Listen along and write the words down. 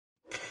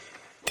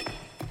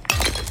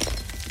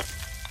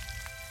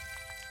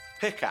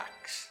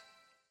Pickaxe.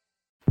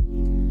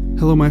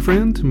 Hello my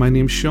friend, my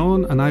name's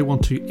Sean and I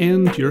want to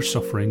end your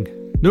suffering.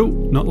 No,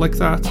 not like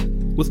that.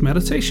 With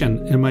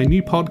meditation in my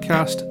new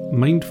podcast,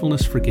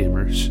 Mindfulness for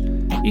Gamers.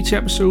 Each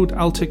episode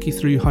I'll take you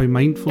through how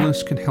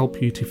mindfulness can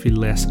help you to feel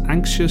less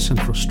anxious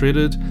and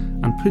frustrated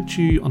and put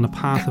you on the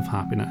path of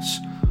happiness,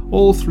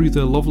 all through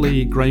the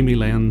lovely grimy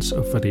lens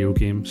of video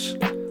games.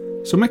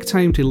 So make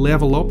time to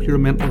level up your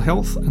mental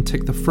health and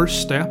take the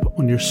first step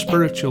on your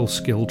spiritual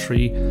skill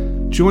tree.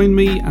 Join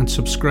me and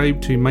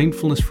subscribe to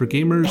Mindfulness for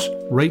Gamers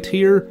right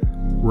here,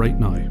 right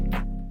now.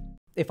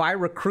 If I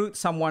recruit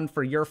someone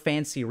for your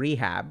fancy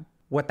rehab,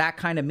 what that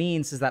kind of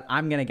means is that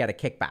I'm going to get a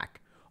kickback.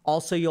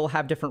 Also, you'll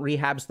have different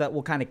rehabs that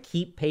will kind of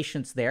keep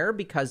patients there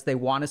because they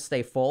want to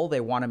stay full,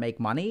 they want to make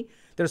money.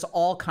 There's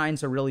all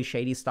kinds of really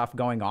shady stuff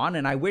going on,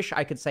 and I wish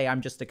I could say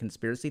I'm just a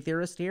conspiracy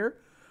theorist here.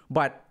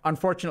 But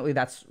unfortunately,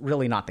 that's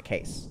really not the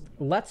case.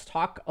 Let's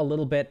talk a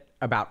little bit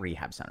about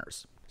rehab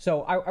centers.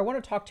 So I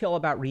want to talk to you all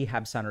about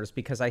rehab centers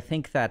because I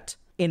think that,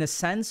 in a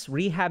sense,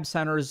 rehab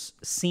centers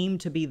seem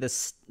to be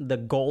the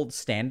gold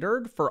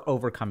standard for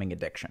overcoming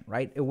addiction,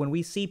 right? When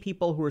we see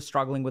people who are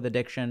struggling with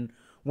addiction,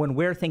 when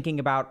we're thinking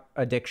about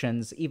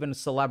addictions, even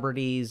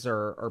celebrities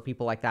or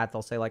people like that,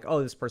 they'll say like,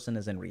 oh, this person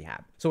is in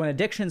rehab. So when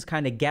addictions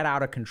kind of get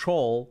out of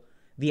control,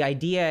 the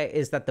idea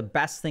is that the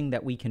best thing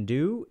that we can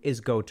do is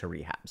go to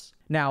rehabs.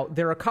 Now,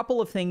 there are a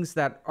couple of things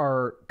that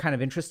are kind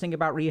of interesting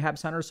about rehab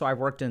centers. So I've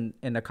worked in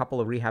a couple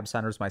of rehab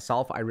centers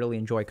myself. I really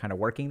enjoy kind of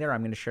working there.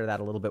 I'm going to share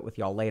that a little bit with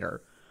y'all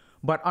later.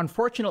 But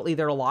unfortunately,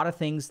 there are a lot of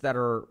things that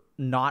are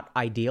not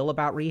ideal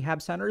about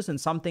rehab centers and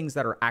some things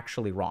that are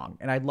actually wrong.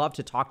 And I'd love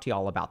to talk to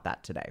y'all about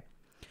that today.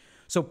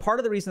 So part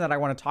of the reason that I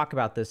want to talk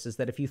about this is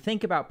that if you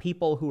think about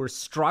people who are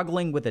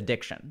struggling with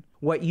addiction,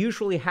 what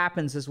usually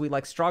happens is we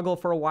struggle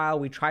for a while,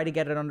 we try to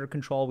get it under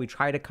control, we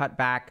try to cut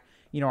back,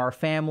 our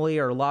family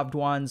or loved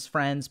ones,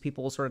 friends,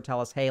 people will sort of tell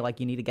us, hey,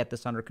 you need to get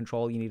this under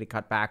control, you need to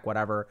cut back,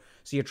 whatever.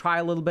 So you try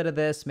a little bit of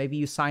this, maybe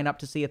you sign up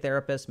to see a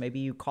therapist, maybe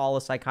you call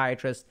a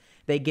psychiatrist,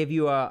 they give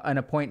you an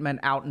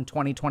appointment out in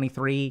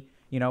 2023,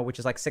 which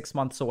is 6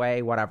 months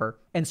away, whatever.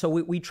 And so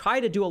we try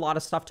to do a lot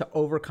of stuff to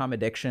overcome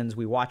addictions.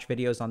 We watch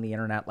videos on the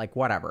internet,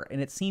 whatever.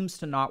 And it seems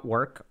to not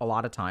work a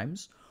lot of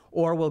times,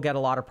 or we'll get a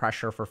lot of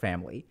pressure for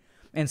family.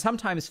 And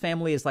sometimes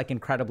family is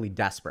incredibly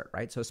desperate,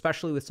 right? So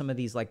especially with some of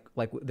these,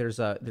 there's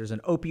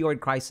an opioid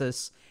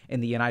crisis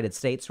in the United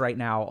States right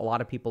now. A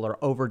lot of people are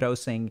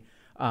overdosing.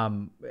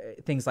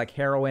 Things like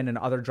heroin and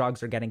other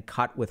drugs are getting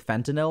cut with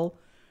fentanyl.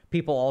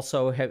 People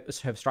also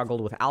have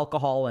struggled with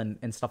alcohol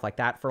and stuff like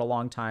that for a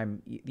long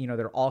time.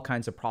 There are all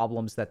kinds of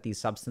problems that these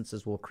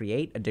substances will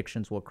create,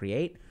 addictions will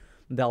create.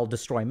 They'll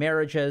destroy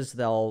marriages.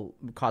 They'll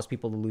cause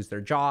people to lose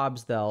their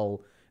jobs.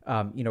 They'll,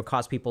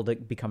 cause people to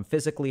become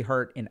physically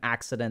hurt in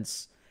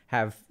accidents,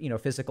 have,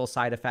 physical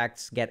side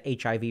effects, get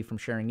HIV from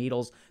sharing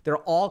needles. There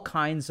are all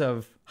kinds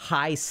of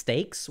high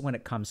stakes when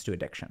it comes to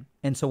addiction.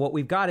 And so what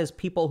we've got is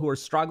people who are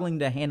struggling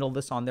to handle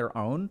this on their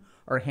own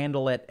or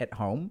handle it at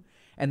home.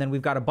 And then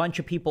we've got a bunch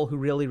of people who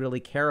really, really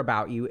care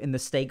about you, and the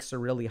stakes are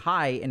really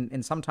high,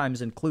 and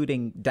sometimes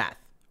including death,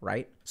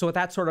 right? So what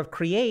that sort of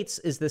creates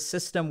is this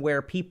system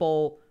where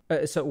people,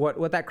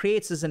 what that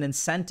creates is an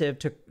incentive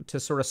to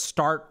sort of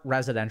start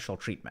residential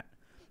treatment.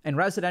 And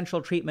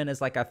residential treatment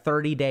is like a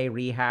 30-day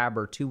rehab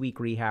or 2-week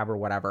rehab or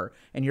whatever.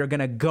 And you're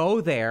going to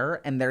go there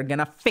and they're going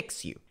to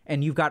fix you.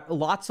 And you've got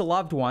lots of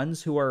loved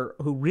ones who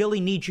really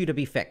need you to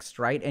be fixed,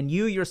 right? And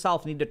you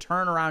yourself need to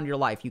turn around your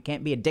life. You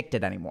can't be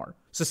addicted anymore.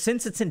 So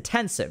since it's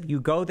intensive, you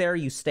go there,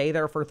 you stay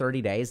there for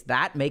 30 days,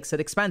 that makes it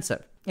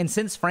expensive. And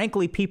since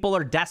frankly, people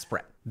are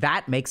desperate,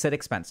 that makes it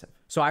expensive.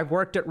 So I've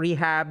worked at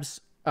rehabs.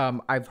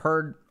 I've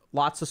heard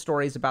lots of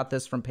stories about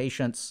this from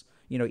patients.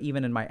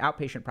 Even in my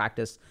outpatient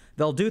practice,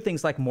 they'll do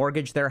things like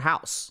mortgage their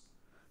house.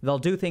 They'll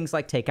do things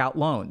like take out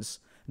loans.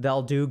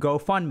 They'll do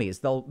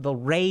GoFundMes. They'll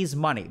raise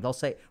money. They'll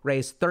say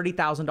raise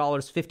 $30,000,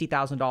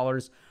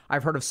 $50,000.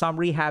 I've heard of some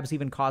rehabs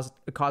even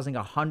costing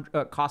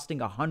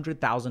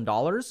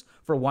 $100,000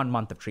 for 1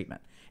 month of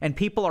treatment. And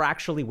people are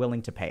actually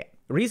willing to pay it.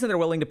 The reason they're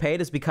willing to pay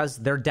it is because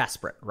they're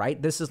desperate,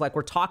 right? This is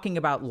we're talking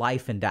about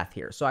life and death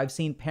here. So I've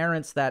seen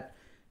parents that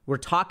we're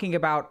talking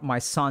about my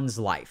son's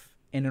life.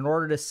 And in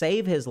order to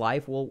save his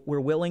life,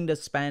 we're willing to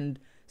spend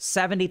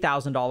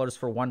 $70,000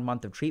 for 1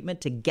 month of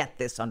treatment to get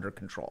this under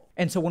control.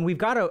 And so when we've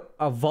got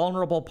a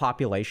vulnerable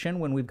population,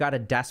 when we've got a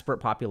desperate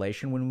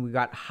population, when we've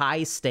got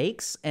high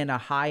stakes and a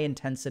high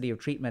intensity of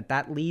treatment,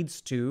 that leads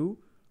to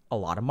a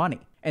lot of money.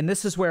 And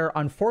this is where,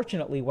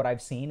 unfortunately, what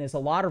I've seen is a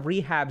lot of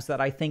rehabs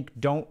that I think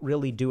don't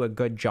really do a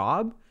good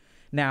job.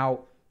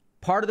 Now,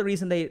 part of the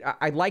reason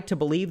I'd like to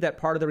believe that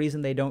part of the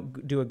reason they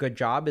don't do a good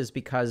job is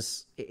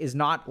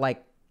not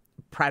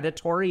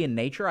predatory in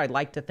nature. I'd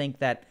like to think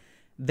that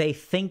they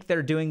think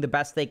they're doing the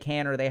best they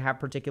can, or they have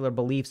particular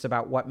beliefs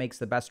about what makes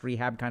the best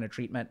rehab kind of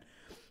treatment.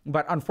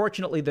 But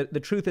unfortunately, the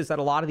truth is that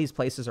a lot of these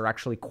places are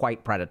actually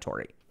quite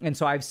predatory. And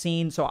so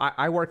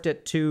I worked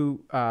at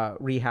 2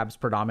 rehabs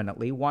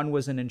predominantly. One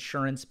was an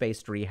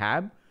insurance-based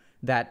rehab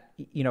that,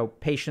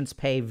 patients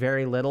pay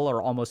very little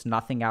or almost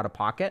nothing out of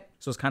pocket.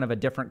 So it's kind of a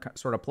different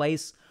sort of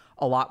place.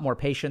 a lot more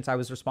patients. I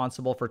was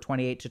responsible for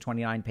 28 to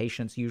 29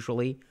 patients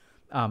usually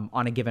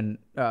on a given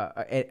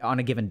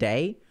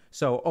day.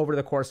 So over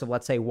the course of,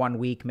 let's say, 1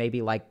 week,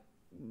 maybe like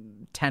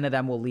 10 of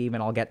them will leave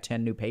and I'll get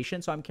 10 new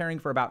patients. So I'm caring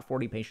for about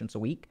 40 patients a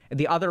week.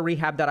 The other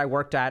rehab that I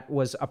worked at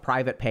was a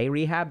private pay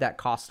rehab that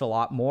cost a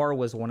lot more,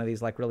 was one of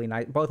these like really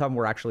nice, both of them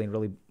were actually in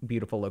really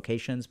beautiful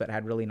locations, but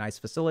had really nice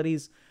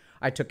facilities.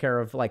 I took care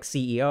of like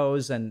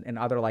CEOs and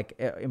other like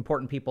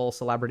important people,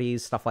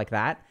 celebrities, stuff like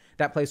that.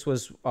 That place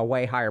was a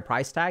way higher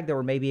price tag. There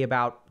were maybe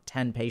about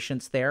 10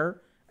 patients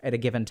there at a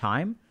given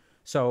time.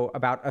 So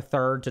about a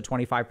third to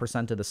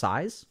 25% of the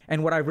size.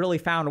 And what I really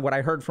found, what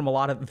I heard from a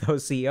lot of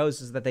those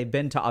CEOs is that they've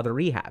been to other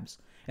rehabs.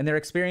 And their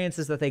experience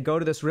is that they go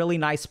to this really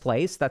nice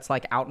place that's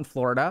like out in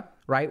Florida,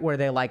 right? Where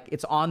they like,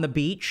 it's on the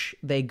beach.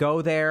 They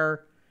go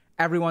there.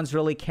 Everyone's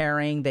really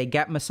caring. They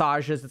get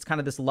massages. It's kind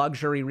of this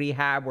luxury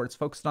rehab where it's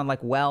focused on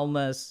like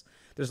wellness.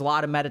 There's a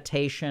lot of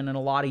meditation and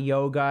a lot of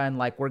yoga. And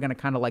like, we're going to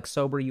kind of like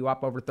sober you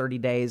up over 30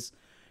 days.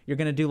 You're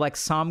going to do like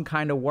some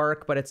kind of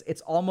work, but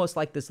it's almost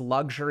like this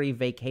luxury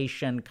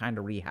vacation kind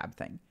of rehab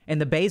thing. And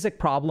the basic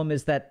problem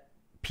is that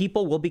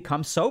people will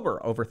become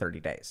sober over 30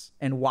 days.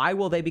 And why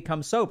will they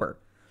become sober?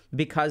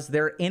 Because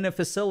they're in a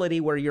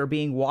facility where you're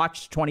being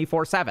watched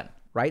 24/7,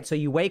 right? So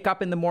you wake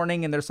up in the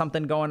morning and there's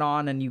something going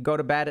on, and you go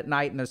to bed at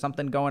night and there's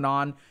something going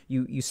on.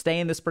 You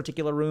stay in this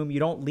particular room. You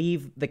don't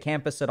leave the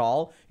campus at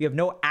all. You have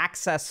no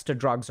access to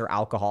drugs or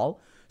alcohol.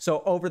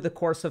 So over the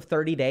course of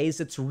 30 days,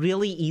 it's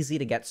really easy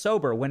to get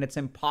sober when it's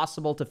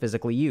impossible to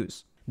physically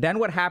use. Then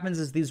what happens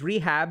is these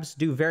rehabs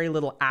do very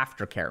little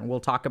aftercare. And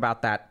we'll talk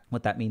about that,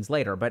 what that means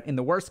later. But in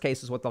the worst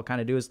cases, what they'll kind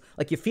of do is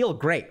like, you feel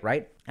great,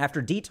 right?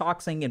 After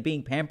detoxing and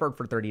being pampered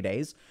for 30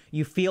 days,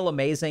 you feel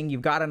amazing.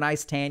 You've got a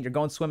nice tan. You're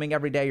going swimming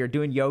every day. You're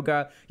doing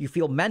yoga. You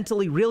feel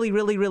mentally really,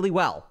 really, really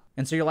well.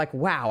 And so you're like,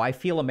 wow, I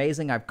feel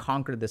amazing. I've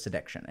conquered this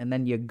addiction. And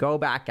then you go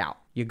back out.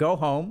 You go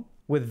home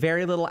with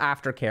very little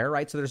aftercare,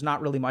 right? So there's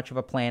not really much of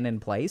a plan in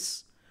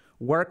place.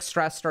 Work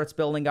stress starts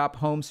building up.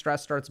 Home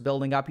stress starts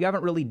building up. You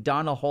haven't really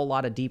done a whole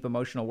lot of deep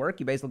emotional work.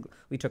 You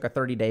basically took a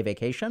 30-day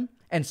vacation.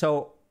 And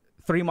so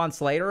 3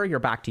 months later, you're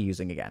back to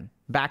using again,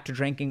 back to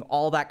drinking.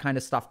 All that kind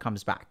of stuff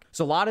comes back.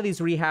 So a lot of these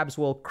rehabs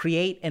will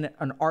create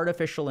an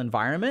artificial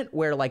environment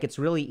where like it's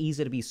really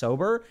easy to be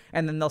sober.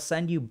 And then they'll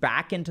send you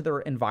back into the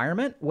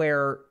environment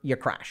where you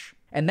crash.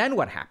 And then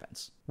what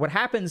happens? What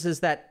happens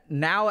is that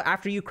now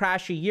after you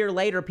crash a year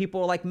later,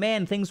 people are like,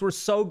 man, things were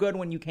so good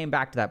when you came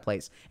back to that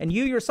place. And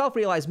you yourself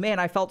realize, man,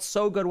 I felt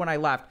so good when I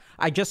left.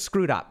 I just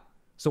screwed up.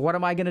 So what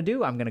am I going to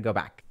do? I'm going to go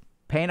back.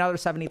 Pay another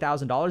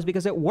 $70,000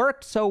 because it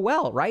worked so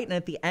well, right? And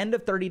at the end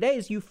of 30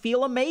 days, you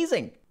feel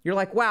amazing. You're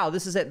like, wow,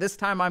 this is it. This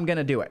time I'm going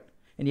to do it.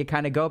 And you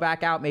kind of go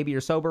back out. Maybe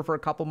you're sober for a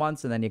couple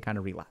months and then you kind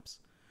of relapse.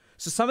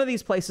 So some of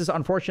these places,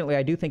 unfortunately,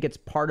 I do think it's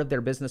part of their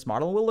business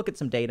model. And we'll look at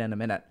some data in a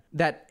minute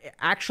that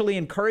actually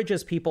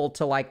encourages people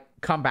to like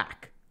come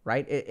back,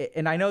 right?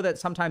 And I know that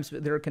sometimes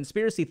there are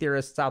conspiracy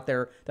theorists out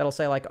there that'll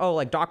say like, oh,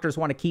 like doctors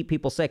want to keep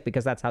people sick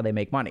because that's how they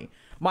make money.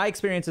 My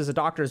experience as a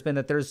doctor has been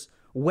that there's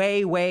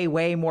way, way,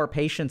 way more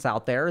patients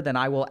out there than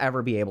I will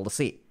ever be able to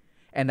see.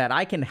 And that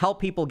I can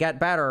help people get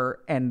better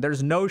and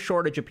there's no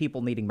shortage of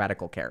people needing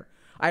medical care.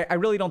 I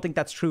really don't think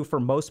that's true for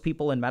most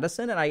people in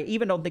medicine, and I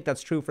even don't think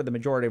that's true for the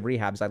majority of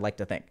rehabs. I'd like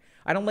to think.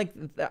 I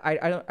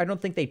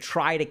don't think they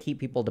try to keep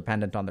people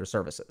dependent on their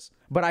services.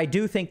 But I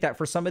do think that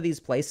for some of these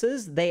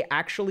places, they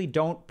actually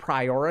don't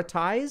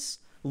prioritize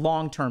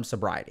long-term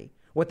sobriety.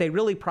 What they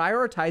really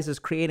prioritize is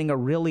creating a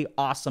really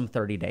awesome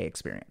 30-day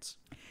experience.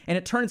 And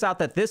it turns out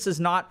that this is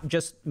not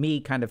just me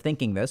kind of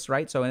thinking this,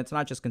 right? So, and it's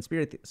not just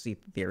conspiracy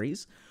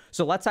theories.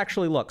 So let's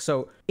actually look.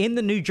 So in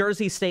the New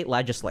Jersey state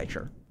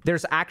legislature,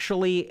 there's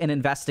actually an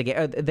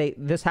investigation.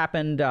 This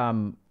happened,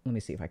 let me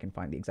see if I can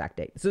find the exact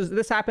date. So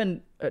this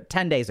happened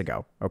 10 days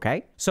ago,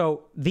 okay?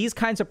 So these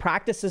kinds of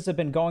practices have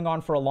been going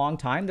on for a long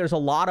time. There's a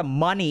lot of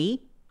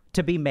money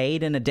to be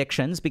made in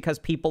addictions because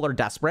people are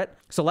desperate.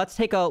 So let's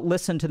take a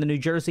listen to the New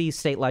Jersey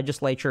state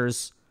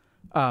legislature's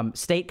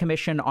State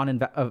Commission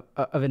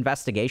of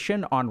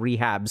Investigation on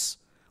Rehabs.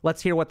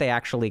 Let's hear what they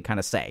actually kind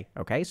of say,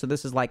 okay? So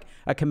this is like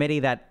a committee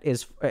that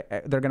is,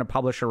 they're going to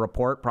publish a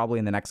report probably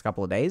in the next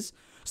couple of days.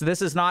 So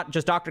this is not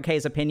just Dr.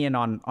 K's opinion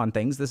on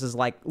things. This is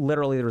like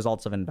literally the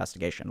results of an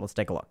investigation. Let's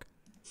take a look.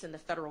 In the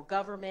federal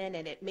government,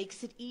 and it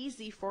makes it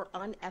easy for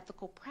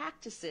unethical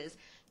practices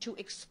to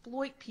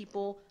exploit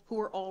people who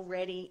are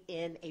already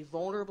in a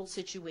vulnerable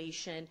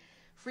situation,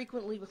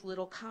 frequently with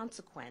little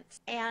consequence.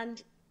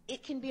 And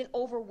it can be an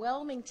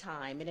overwhelming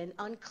time and an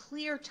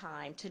unclear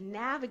time to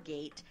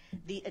navigate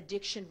the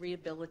addiction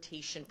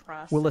rehabilitation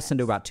process. We'll listen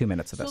to about 2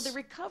 minutes of this. So the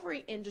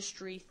recovery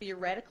industry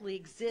theoretically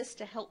exists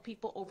to help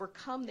people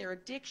overcome their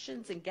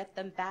addictions and get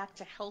them back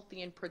to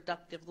healthy and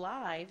productive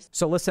lives.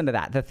 So listen to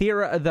that.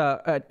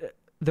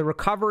 The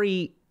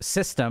recovery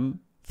system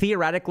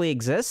theoretically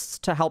exists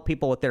to help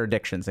people with their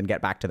addictions and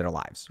get back to their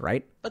lives,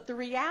 right? But the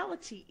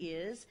reality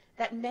is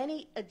that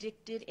many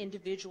addicted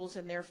individuals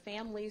and their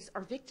families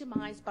are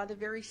victimized by the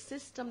very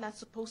system that's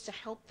supposed to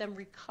help them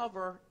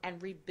recover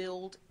and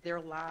rebuild their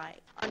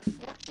lives.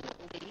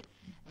 Unfortunately,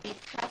 the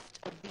heft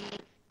of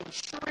the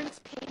insurance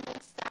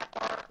payments that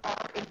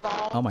are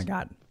involved. Oh my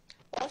God.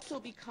 Also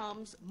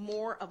becomes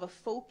more of a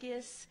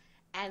focus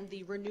and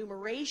the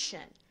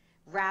remuneration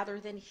rather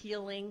than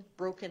healing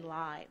broken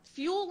lives.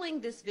 Fueling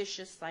this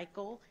vicious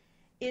cycle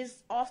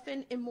is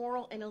often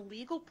immoral and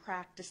illegal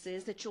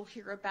practices that you'll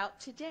hear about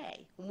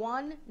today.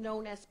 One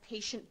known as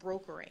patient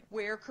brokering,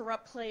 where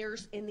corrupt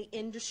players in the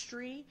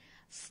industry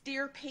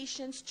steer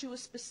patients to a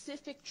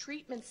specific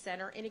treatment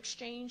center in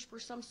exchange for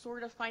some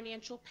sort of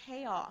financial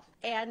payoff.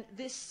 And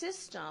this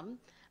system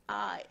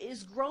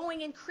is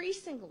growing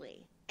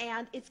increasingly.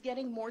 And it's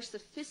getting more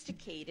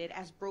sophisticated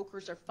as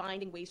brokers are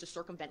finding ways to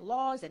circumvent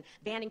laws and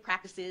banning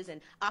practices and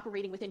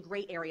operating within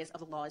gray areas of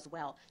the law as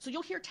well. So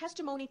you'll hear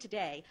testimony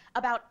today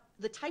about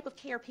the type of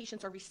care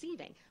patients are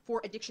receiving for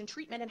addiction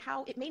treatment and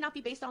how it may not be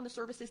based on the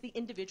services the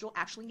individual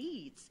actually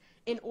needs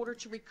in order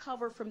to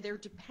recover from their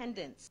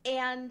dependence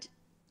and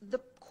the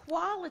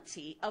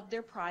quality of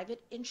their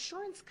private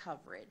insurance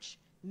coverage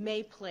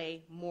may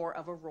play more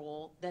of a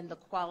role than the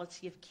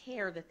quality of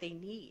care that they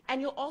need.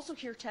 And you'll also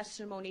hear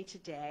testimony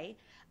today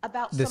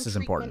about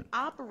some treatment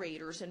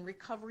operators and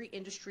recovery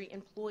industry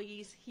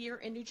employees here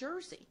in New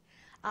Jersey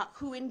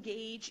who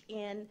engage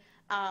in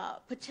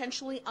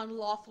potentially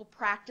unlawful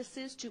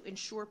practices to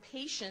ensure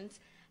patients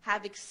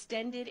have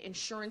extended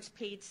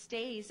insurance-paid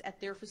stays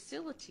at their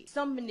facility.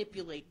 Some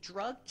manipulate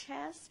drug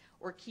tests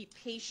or keep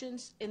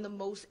patients in the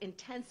most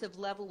intensive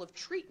level of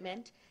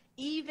treatment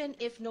even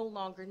if no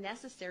longer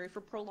necessary for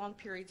prolonged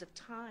periods of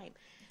time.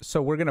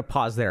 So we're going to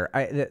pause there.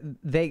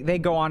 They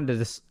go on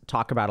to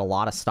talk about a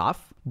lot of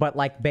stuff, but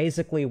like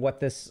basically what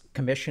this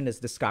commission is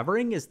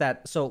discovering is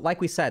that, so like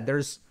we said,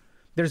 there's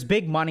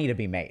big money to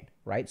be made,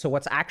 right? So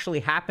what's actually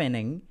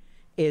happening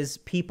is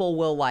people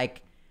will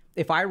like,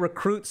 if I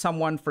recruit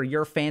someone for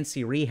your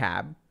fancy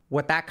rehab,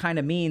 what that kind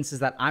of means is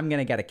that I'm going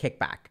to get a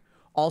kickback.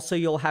 Also,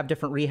 you'll have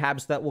different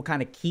rehabs that will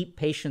kind of keep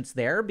patients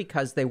there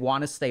because they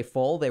want to stay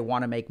full. They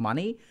want to make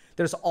money.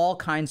 There's all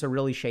kinds of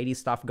really shady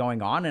stuff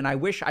going on. And I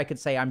wish I could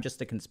say I'm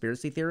just a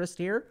conspiracy theorist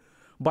here,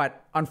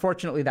 but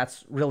unfortunately,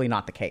 that's really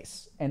not the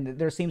case. And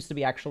there seems to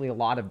be actually a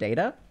lot of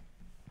data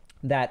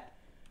that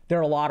there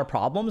are a lot of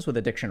problems with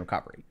addiction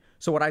recovery.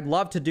 So what I'd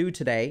love to do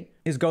today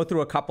is go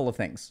through a couple of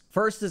things.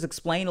 First is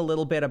explain a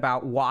little bit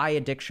about why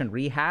addiction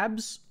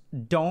rehabs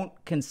don't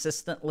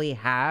consistently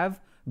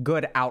have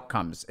good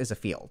outcomes as a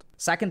field.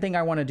 Second thing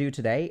I want to do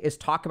today is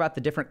talk about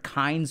the different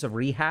kinds of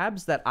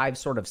rehabs that I've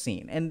sort of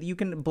seen, and you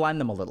can blend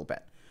them a little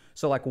bit.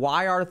 So like,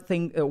 why are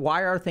things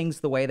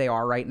the way they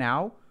are right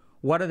now?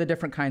 What are the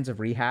different kinds of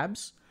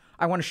rehabs?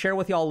 I want to share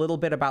with y'all a little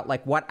bit about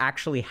like what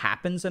actually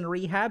happens in a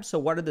rehab. So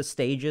what are the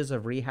stages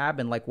of rehab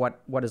and like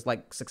what does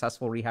like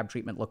successful rehab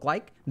treatment look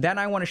like? Then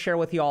I want to share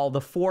with y'all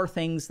the 4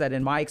 things that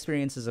in my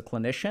experience as a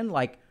clinician,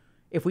 like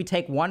if we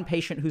take one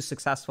patient who's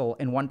successful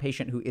and one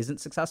patient who isn't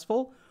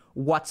successful,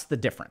 what's the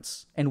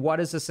difference? And what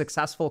does a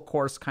successful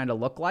course kind of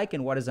look like?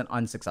 And what does an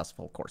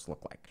unsuccessful course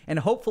look like? And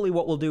hopefully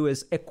what we'll do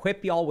is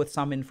equip y'all with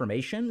some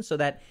information so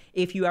that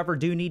if you ever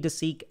do need to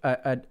seek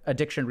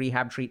addiction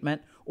rehab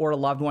treatment or a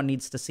loved one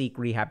needs to seek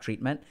rehab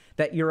treatment,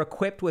 that you're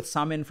equipped with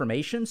some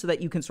information so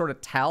that you can sort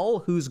of tell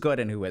who's good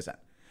and who isn't.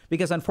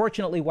 Because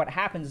unfortunately, what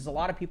happens is a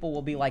lot of people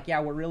will be like, yeah,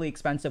 we're really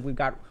expensive. We're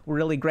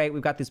really great.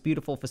 We've got this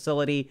beautiful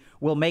facility.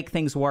 We'll make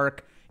things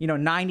work.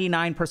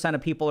 99%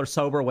 of people are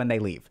sober when they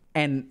leave.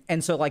 And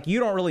so like, you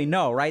don't really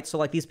know, right? So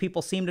like these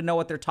people seem to know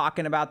what they're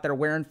talking about. They're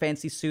wearing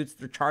fancy suits.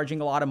 They're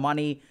charging a lot of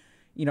money.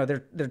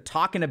 They're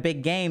talking a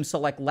big game. So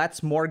like,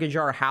 let's mortgage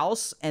our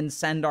house and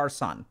send our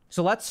son.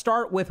 So let's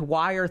start with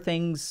why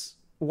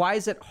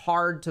is it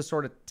hard to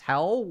sort of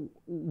tell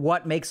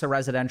what makes a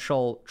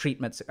residential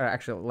treatment?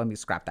 Actually, let me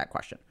scrap that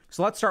question.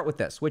 So let's start with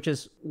this, which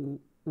is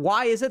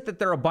why is it that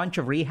there are a bunch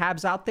of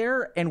rehabs out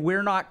there and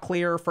we're not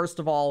clear, first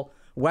of all,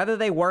 whether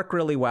they work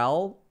really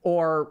well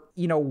or,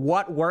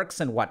 what works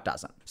and what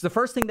doesn't. So the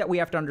first thing that we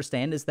have to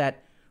understand is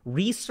that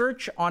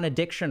research on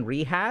addiction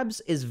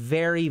rehabs is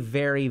very,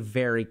 very,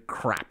 very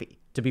crappy,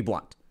 to be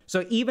blunt.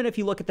 So even if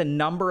you look at the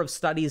number of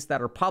studies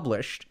that are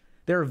published,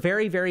 there are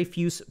very, very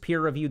few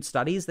peer-reviewed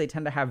studies. They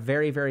tend to have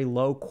very, very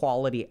low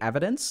quality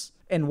evidence.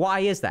 And why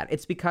is that?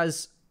 It's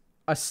because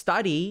a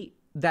study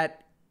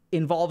that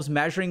involves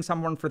measuring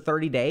someone for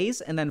 30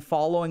 days and then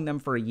following them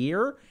for a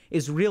year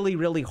is really,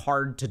 really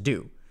hard to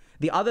do.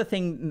 The other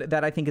thing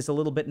that I think is a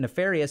little bit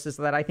nefarious is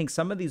that I think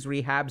some of these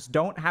rehabs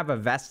don't have a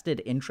vested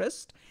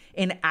interest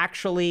in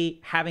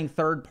actually having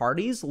third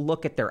parties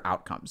look at their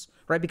outcomes,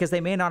 right? Because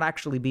they may not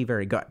actually be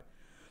very good.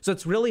 So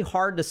it's really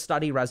hard to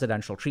study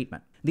residential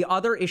treatment. The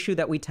other issue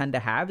that we tend to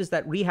have is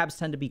that rehabs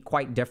tend to be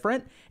quite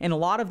different, and a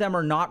lot of them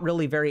are not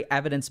really very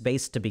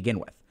evidence-based to begin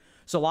with.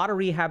 So a lot of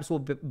rehabs will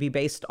be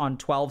based on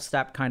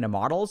 12-step kind of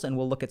models, and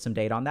we'll look at some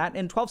data on that.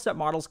 And 12-step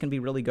models can be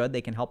really good.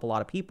 They can help a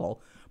lot of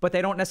people, but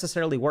they don't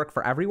necessarily work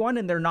for everyone,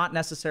 and they're not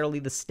necessarily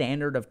the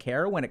standard of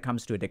care when it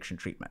comes to addiction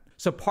treatment.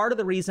 So part of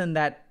the reason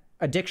that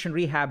addiction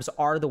rehabs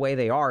are the way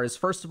they are is,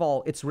 first of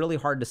all, it's really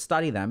hard to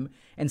study them.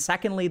 And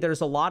secondly,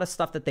 there's a lot of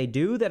stuff that they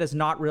do that is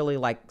not really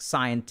like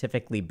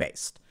scientifically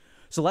based.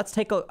 So let's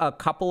take a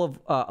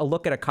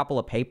look at a couple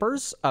of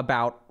papers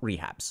about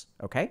rehabs,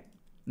 okay?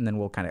 And then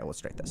we'll kind of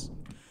illustrate this.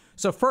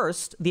 So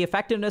first, the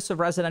effectiveness of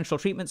residential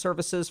treatment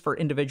services for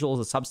individuals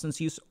with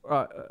substance use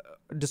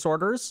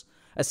disorders,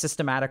 a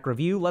systematic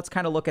review. Let's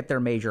kind of look at their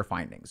major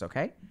findings,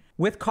 okay?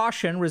 With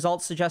caution,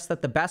 results suggest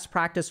that the best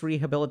practice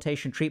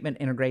rehabilitation treatment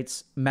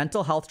integrates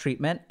mental health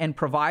treatment and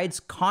provides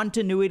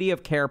continuity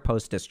of care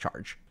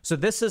post-discharge. So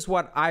this is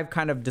what I've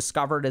kind of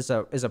discovered as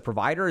a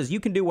provider, is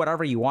you can do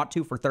whatever you want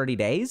to for 30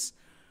 days,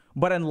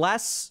 but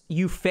unless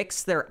you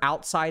fix their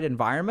outside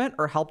environment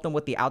or help them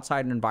with the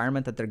outside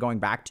environment that they're going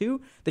back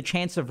to, the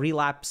chance of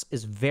relapse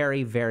is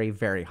very, very,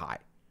 very high,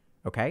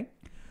 okay?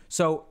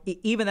 So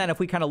even then, if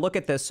we kind of look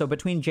at this, so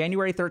between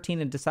January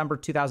 13 and December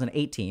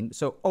 2018,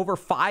 so over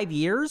 5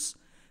 years,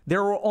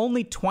 there were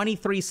only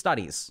 23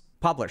 studies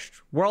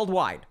published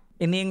worldwide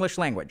in the English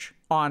language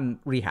on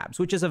rehabs,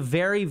 which is a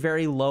very,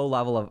 very low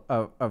level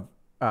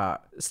of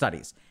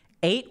studies.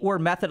 8 were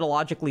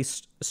methodologically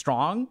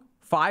strong,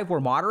 5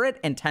 were moderate,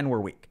 and 10 were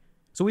weak.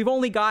 So we've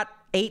only got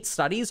 8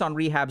 studies on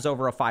rehabs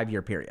over a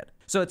 5-year period.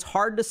 So it's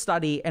hard to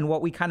study, and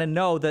what we kind of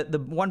know, that the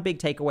one big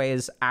takeaway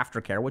is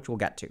aftercare, which we'll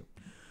get to.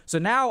 So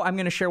now I'm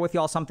going to share with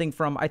y'all something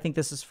from, I think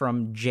this is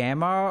from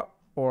JAMA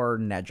or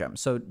NEJM,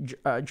 so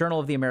Journal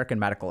of the American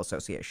Medical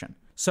Association.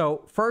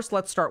 So first,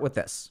 let's start with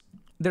this.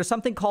 There's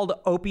something called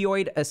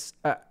opioid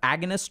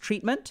agonist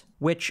treatment,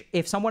 which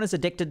if someone is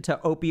addicted to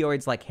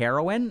opioids like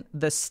heroin,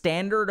 the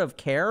standard of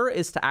care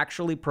is to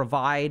actually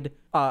provide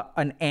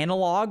an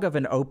analog of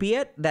an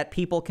opiate that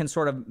people can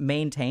sort of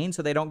maintain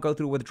so they don't go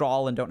through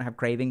withdrawal and don't have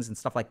cravings and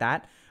stuff like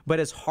that, but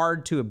is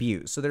hard to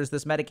abuse. So there's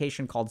this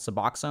medication called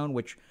Suboxone,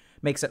 which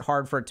makes it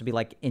hard for it to be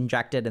like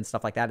injected and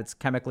stuff like that. It's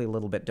chemically a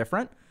little bit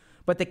different.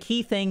 But the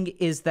key thing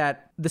is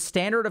that the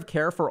standard of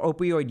care for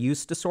opioid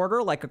use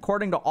disorder, like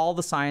according to all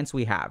the science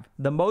we have,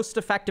 the most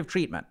effective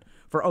treatment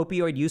for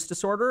opioid use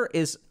disorder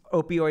is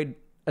opioid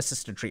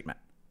assisted treatment.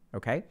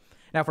 Okay.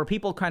 Now, for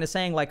people kind of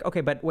saying like,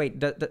 okay, but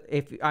wait,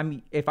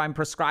 if I'm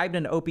prescribed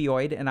an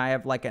opioid and I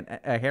have like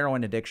a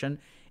heroin addiction,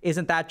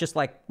 isn't that just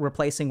like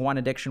replacing one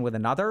addiction with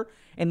another?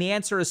 And the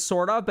answer is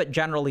sort of, but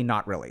generally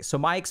not really. So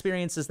my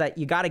experience is that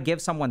you got to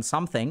give someone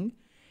something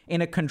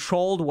in a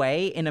controlled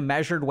way, in a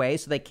measured way,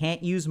 so they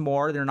can't use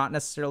more. They're not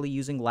necessarily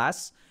using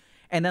less.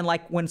 And then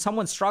like when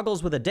someone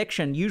struggles with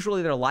addiction,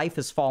 usually their life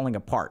is falling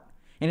apart.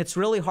 And it's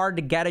really hard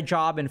to get a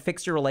job and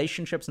fix your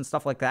relationships and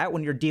stuff like that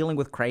when you're dealing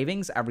with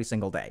cravings every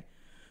single day.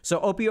 So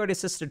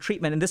opioid-assisted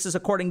treatment, and this is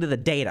according to the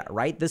data,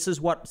 right? This is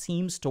what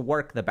seems to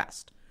work the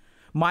best.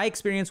 My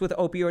experience with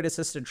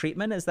opioid-assisted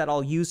treatment is that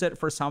I'll use it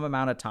for some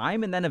amount of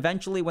time, and then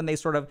eventually when they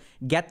sort of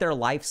get their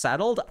life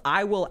settled,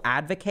 I will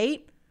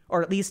advocate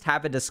or at least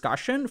have a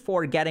discussion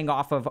for getting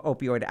off of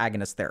opioid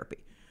agonist therapy.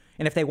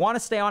 And if they want to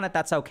stay on it,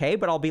 that's okay.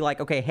 But I'll be like,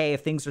 okay, hey,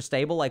 if things are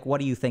stable, like,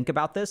 what do you think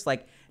about this?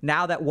 Like,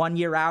 now that 1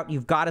 year out,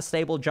 you've got a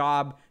stable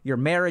job, your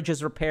marriage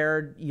is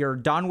repaired, you're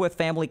done with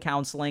family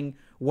counseling.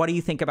 What do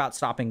you think about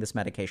stopping this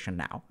medication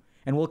now?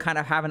 And we'll kind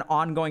of have an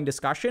ongoing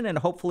discussion. And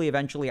hopefully,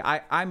 eventually,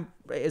 I'm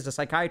as a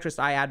psychiatrist,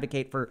 I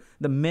advocate for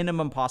the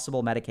minimum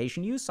possible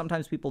medication use.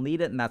 Sometimes people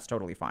need it, and that's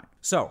totally fine.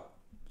 So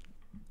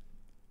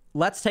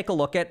let's take a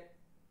look at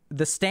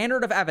the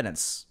standard of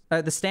evidence,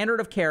 the standard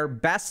of care,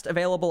 best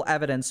available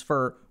evidence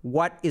for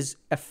what is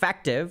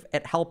effective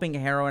at helping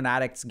heroin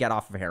addicts get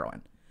off of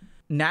heroin.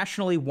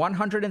 Nationally,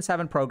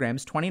 107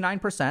 programs,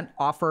 29%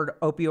 offered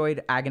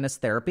opioid agonist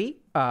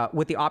therapy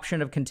with the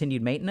option of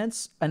continued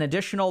maintenance. An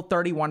additional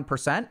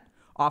 31%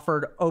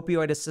 offered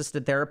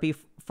opioid-assisted therapy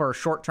for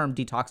short-term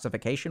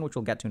detoxification, which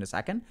we'll get to in a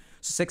second.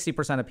 So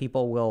 60% of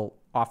people will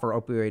offer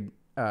opioid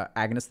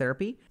agonist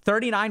therapy.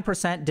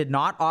 39% did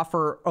not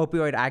offer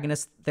opioid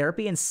agonist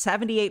therapy, and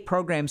 78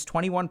 programs,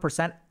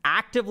 21%,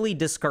 actively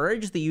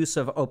discouraged the use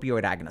of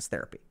opioid agonist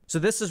therapy. So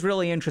this is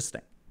really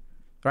interesting,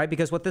 right?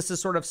 Because what this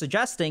is sort of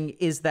suggesting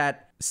is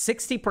that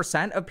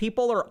 60% of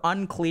people are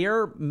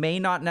unclear, may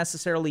not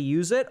necessarily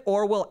use it,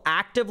 or will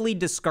actively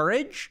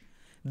discourage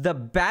the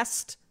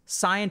best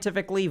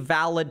scientifically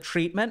valid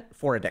treatment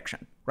for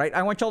addiction, right?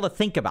 I want y'all to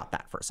think about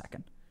that for a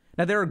second.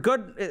 Now, there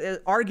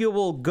are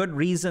arguable good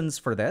reasons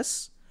for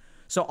this.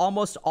 So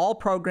almost all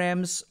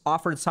programs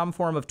offered some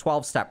form of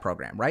 12-step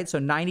program, right? So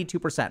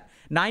 92%.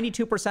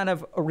 92%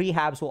 of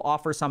rehabs will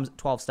offer some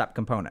 12-step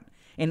component.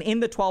 And in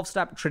the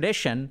 12-step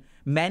tradition,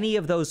 many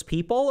of those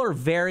people are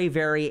very,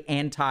 very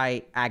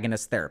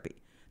anti-agonist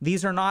therapy.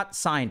 These are not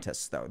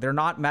scientists, though. They're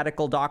not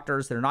medical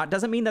doctors.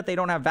 Doesn't mean that they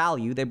don't have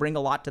value. They bring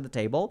a lot to the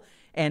table.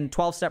 And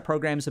 12-step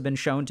programs have been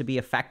shown to be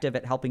effective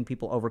at helping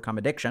people overcome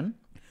addiction.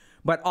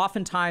 But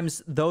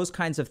oftentimes, those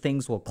kinds of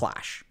things will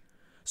clash.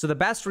 So the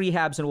best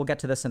rehabs, and we'll get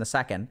to this in a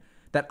second,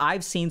 that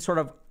I've seen sort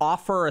of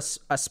offer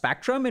a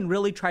spectrum and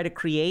really try to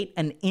create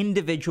an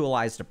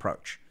individualized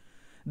approach.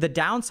 The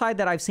downside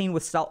that I've seen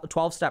with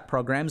 12-step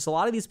programs, a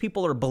lot of these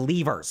people are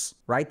believers,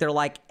 right? They're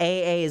like,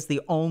 AA is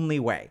the only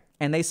way.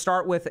 And they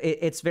start with,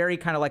 it's very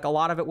kind of like, a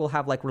lot of it will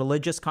have like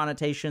religious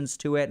connotations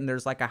to it, and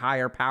there's like a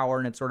higher power,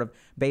 and it's sort of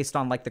based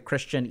on like the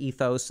Christian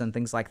ethos and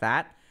things like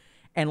that.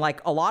 And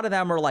like a lot of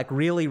them are like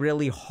really,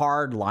 really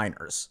hard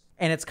liners.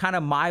 and it's kind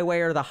of my way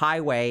or the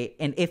highway.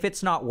 And if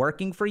it's not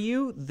working for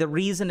you, the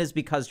reason is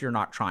because you're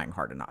not trying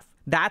hard enough.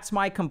 That's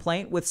my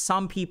complaint with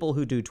some people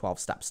who do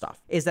 12-step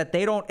stuff, is that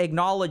they don't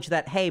acknowledge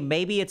that, hey,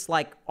 maybe it's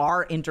like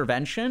our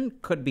intervention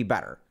could be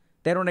better.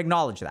 They don't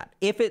acknowledge that.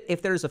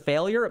 If there's a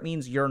failure, it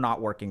means you're not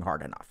working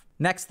hard enough.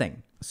 Next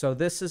thing. So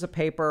this is a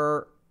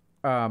paper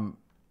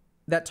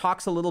that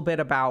talks a little bit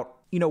about,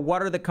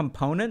 what are the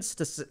components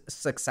to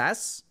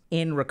success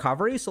in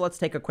recovery. So let's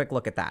take a quick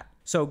look at that.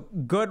 So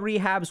good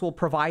rehabs will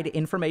provide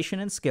information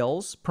and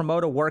skills,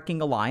 promote a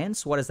working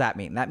alliance. What does that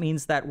mean? That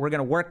means that we're going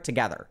to work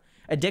together.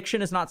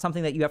 Addiction is not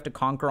something that you have to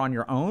conquer on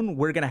your own.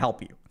 We're going to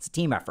help you. It's a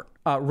team effort.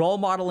 Role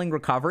modeling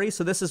recovery.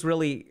 So this is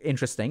really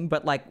interesting,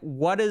 but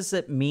what does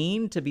it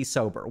mean to be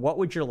sober? What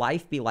would your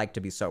life be like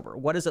to be sober?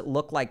 What does it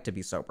look like to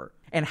be sober?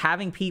 And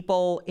having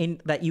people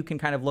that you can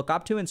kind of look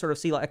up to and sort of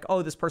see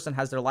oh, this person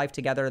has their life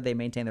together. They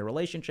maintain their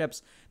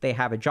relationships. They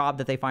have a job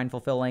that they find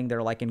fulfilling. They're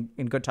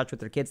in good touch with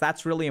their kids.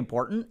 That's really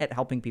important at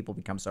helping people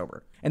become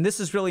sober. And this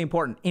is really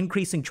important,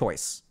 increasing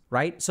choice.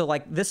 Right? So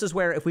this is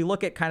where if we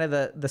look at kind of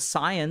the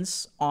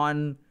science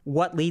on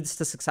what leads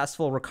to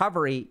successful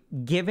recovery,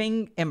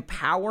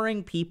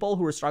 empowering people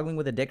who are struggling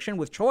with addiction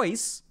with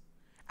choice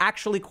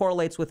actually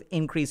correlates with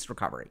increased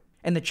recovery.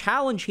 And the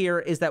challenge here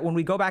is that when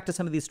we go back to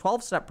some of these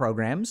 12-step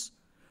programs,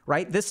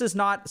 right, this is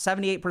not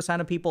 78%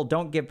 of people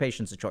don't give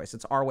patients a choice.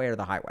 It's our way or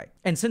the highway.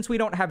 And since we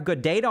don't have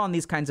good data on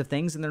these kinds of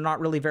things and they're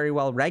not really very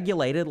well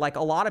regulated,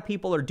 a lot of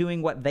people are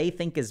doing what they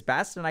think is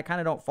best, and I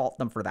kind of don't fault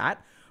them for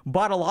that.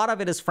 But a lot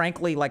of it is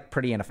frankly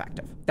pretty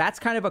ineffective. That's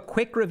kind of a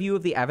quick review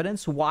of the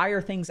evidence. Why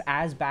are things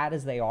as bad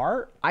as they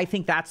are? I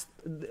think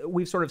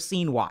we've sort of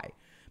seen why.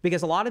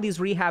 Because a lot of these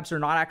rehabs are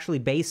not actually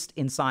based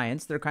in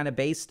science. They're kind of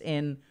based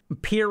in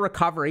peer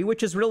recovery,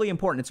 which is really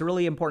important. It's a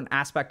really important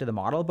aspect of the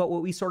model. But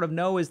what we sort of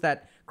know is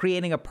that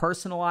creating a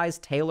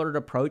personalized, tailored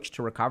approach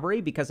to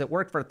recovery, because it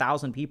worked for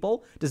 1,000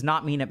 people, does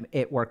not mean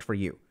it worked for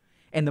you.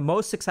 And the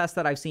most success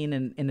that I've seen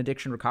in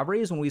addiction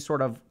recovery is when we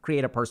sort of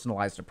create a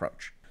personalized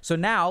approach. So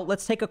now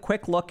let's take a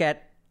quick look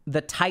at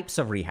the types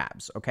of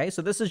rehabs, okay?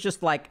 So this is just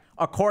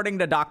according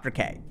to Dr.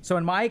 K. So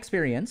in my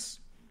experience,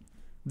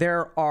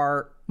 there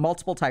are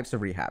multiple types of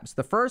rehabs.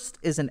 The first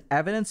is an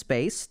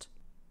evidence-based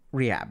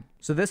rehab.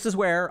 So this is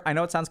where, I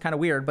know it sounds kind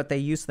of weird, but they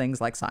use things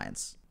like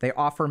science. They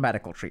offer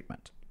medical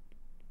treatment,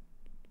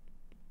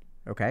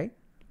 okay?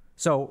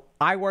 So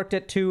I worked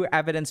at 2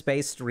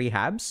 evidence-based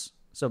rehabs.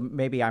 So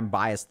maybe I'm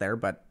biased there,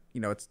 but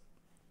it's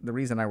the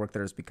reason I work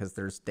there is because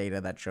there's data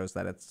that shows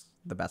that it's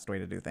the best way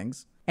to do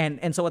things.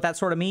 And so what that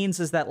sort of means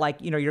is that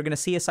you're going to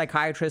see a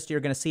psychiatrist, you're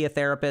going to see a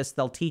therapist.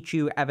 They'll teach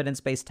you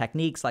evidence-based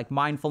techniques like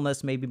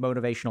mindfulness, maybe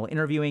motivational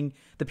interviewing.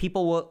 The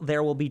people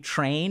there will be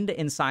trained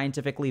in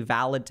scientifically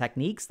valid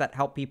techniques that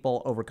help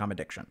people overcome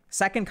addiction.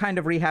 Second kind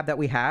of rehab that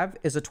we have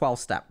is a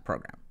 12-step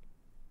program.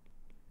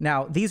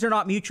 Now, these are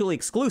not mutually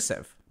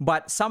exclusive,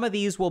 but some of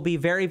these will be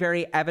very,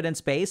 very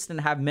evidence-based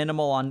and have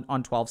minimal on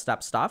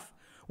 12-step stuff.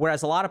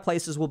 Whereas a lot of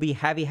places will be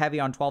heavy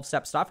on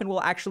 12-step stuff and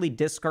will actually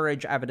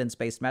discourage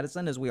evidence-based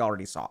medicine, as we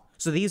already saw.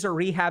 So these are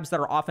rehabs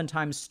that are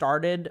oftentimes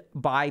started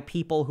by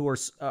people who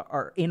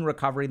are in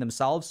recovery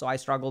themselves. So I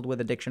struggled with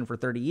addiction for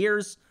 30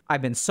 years.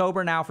 I've been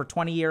sober now for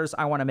 20 years.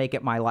 I want to make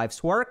it my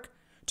life's work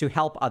to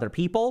help other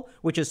people,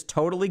 which is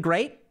totally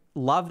great.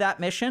 Love that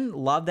mission.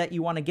 Love that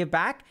you want to give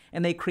back.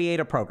 And they create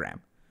a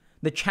program.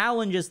 The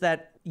challenge is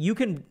that you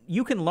can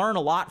learn a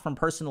lot from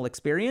personal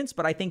experience,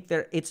 but I think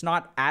that it's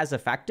not as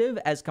effective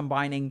as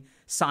combining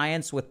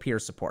science with peer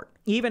support,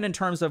 even in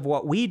terms of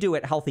what we do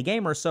at Healthy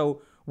Gamer.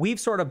 So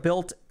we've sort of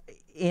built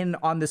in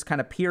on this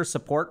kind of peer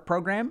support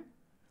program.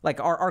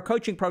 Our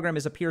coaching program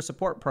is a peer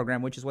support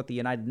program, which is what the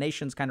United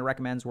Nations kind of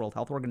recommends, World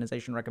Health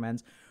Organization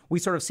recommends. We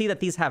sort of see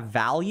that these have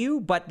value,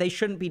 but they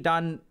shouldn't be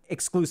done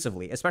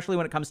exclusively, especially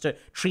when it comes to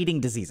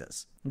treating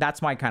diseases.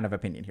 That's my kind of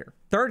opinion here.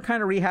 Third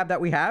kind of rehab that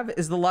we have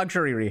is the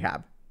luxury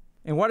rehab.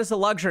 And what is the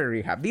luxury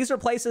rehab? These are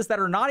places that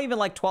are not even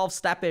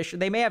 12-step-ish.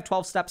 They may have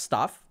 12-step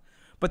stuff,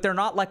 but they're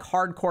not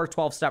hardcore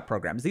 12-step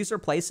programs. These are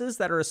places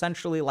that are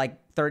essentially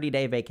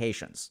 30-day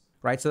vacations,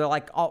 right? So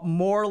they're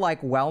more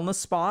like wellness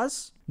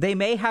spas. They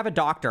may have a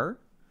doctor,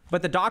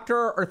 but the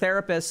doctor or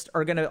therapist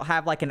are going to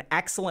have an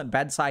excellent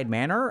bedside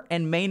manner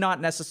and may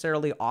not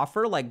necessarily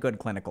offer good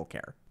clinical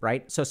care,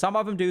 right? So some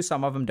of them do,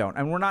 some of them don't.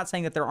 And we're not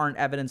saying that there aren't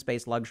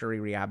evidence-based luxury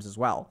rehabs as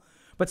well.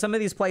 But some of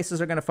these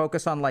places are going to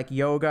focus on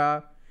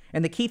yoga.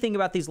 And the key thing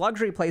about these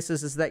luxury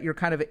places is that you're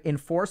kind of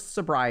enforced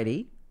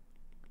sobriety.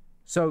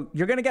 So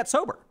you're going to get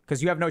sober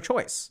because you have no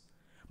choice.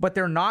 But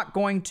they're not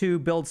going to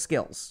build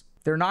skills.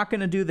 They're not going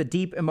to do the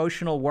deep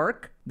emotional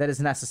work that is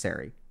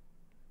necessary.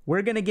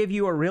 We're going to give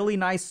you a really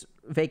nice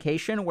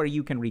vacation where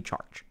you can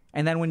recharge.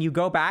 And then when you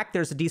go back,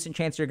 there's a decent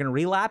chance you're going to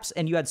relapse.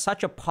 And you had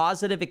such a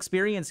positive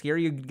experience here.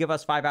 You give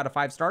us 5 out of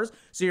 5 stars.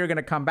 So you're going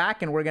to come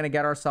back and we're going to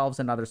get ourselves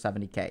another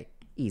 $70K.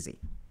 Easy.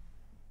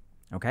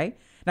 Okay?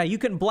 Now, you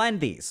can blend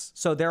these.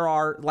 So there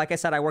are, like I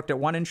said, I worked at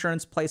one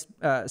insurance place,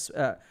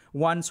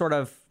 one sort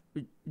of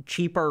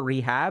cheaper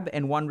rehab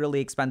and one really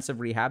expensive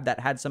rehab that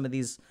had some of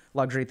these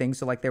luxury things.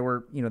 So like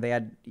they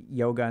had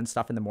yoga and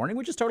stuff in the morning,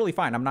 which is totally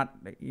fine.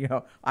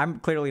 I'm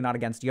clearly not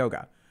against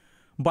yoga,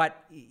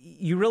 but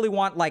you really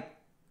want like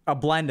a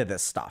blend of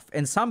this stuff.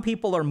 And some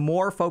people are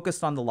more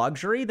focused on the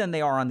luxury than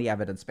they are on the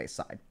evidence-based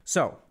side.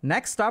 So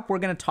next up, we're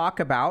going to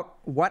talk about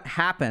what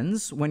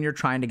happens when you're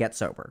trying to get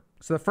sober.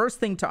 So the first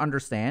thing to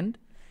understand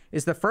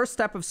is the first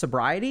step of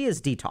sobriety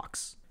is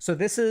detox. So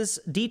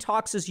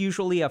detox is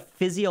usually a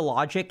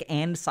physiologic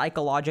and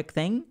psychologic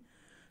thing.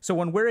 So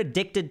when we're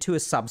addicted to a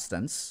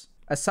substance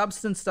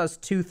does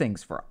two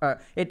things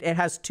it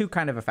has two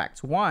kind of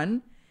effects.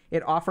 One,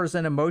 it offers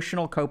an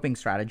emotional coping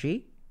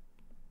strategy.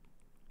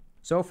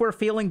 So if we're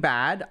feeling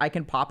bad, I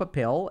can pop a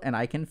pill and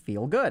I can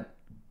feel good.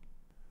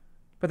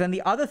 But then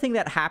the other thing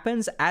that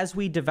happens as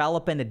we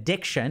develop an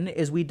addiction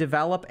is we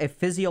develop a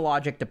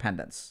physiologic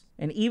dependence.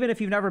 And even if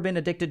you've never been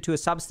addicted to a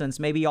substance,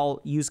 maybe I'll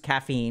use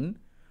caffeine,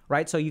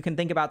 right? So you can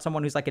think about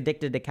someone who's like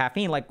addicted to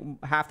caffeine, like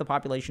half the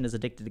population is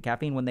addicted to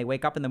caffeine. When they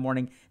wake up in the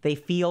morning, they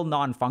feel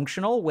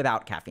non-functional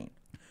without caffeine.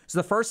 So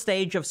the first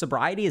stage of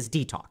sobriety is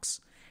detox.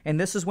 And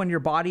this is when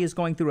your body is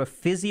going through a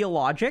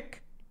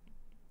physiologic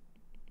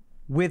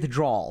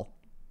withdrawal.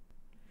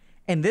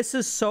 And this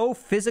is so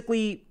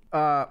physically,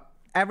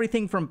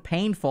 everything from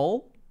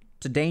painful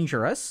to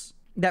dangerous,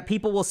 that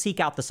people will seek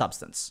out the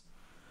substance.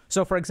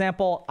 So for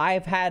example,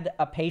 I've had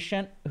a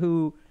patient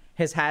who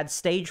has had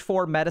stage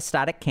 4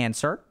 metastatic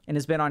cancer and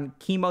has been on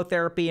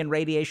chemotherapy and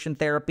radiation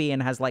therapy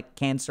and has like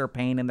cancer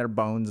pain in their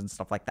bones and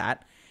stuff like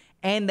that.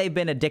 And they've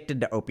been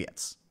addicted to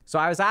opiates. So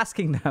I was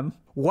asking them,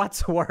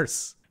 what's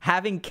worse,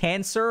 having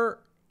cancer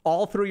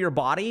all through your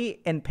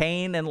body in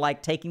pain and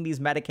like taking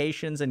these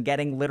medications and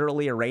getting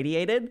literally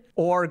irradiated,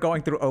 or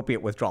going through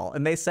opiate withdrawal?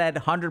 And they said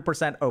 100%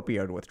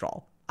 opioid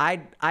withdrawal.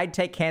 I'd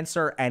take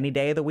cancer any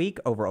day of the week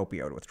over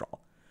opioid withdrawal.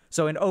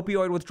 So in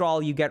opioid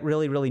withdrawal, you get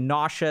really, really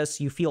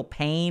nauseous. You feel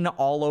pain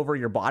all over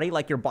your body.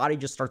 Like your body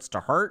just starts to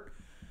hurt.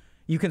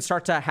 You can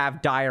start to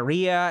have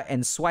diarrhea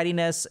and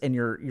sweatiness, and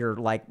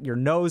your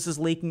nose is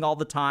leaking all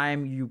the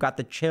time. You got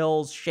the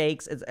chills,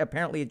 shakes.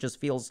 Apparently it just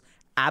feels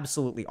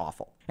absolutely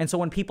awful. And so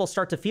when people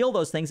start to feel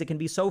those things, it can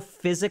be so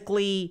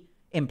physically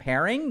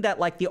impairing that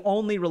like the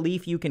only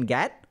relief you can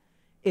get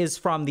is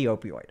from the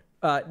opioid.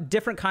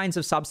 Different kinds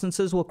of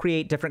substances will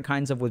create different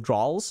kinds of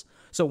withdrawals.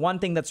 So one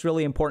thing that's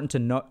really important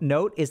to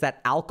note is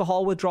that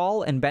alcohol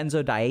withdrawal and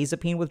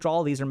benzodiazepine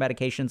withdrawal, these are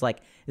medications like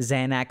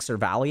Xanax or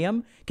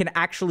Valium, can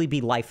actually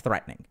be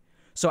life-threatening.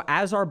 So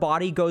as our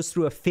body goes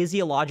through a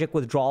physiologic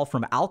withdrawal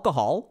from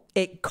alcohol,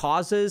 it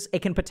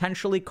can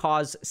potentially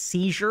cause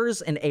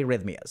seizures and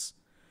arrhythmias.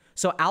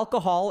 So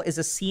alcohol is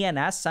a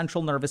CNS,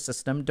 central nervous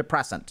system,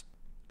 depressant.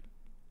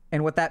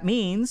 And what that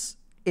means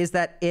is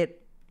that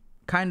it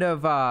kind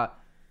of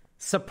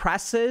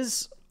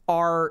suppresses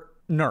our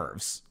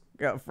nerves.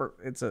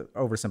 It's an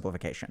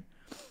oversimplification.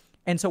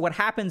 And so what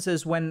happens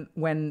is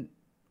when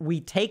we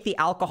take the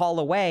alcohol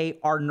away,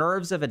 our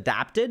nerves have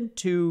adapted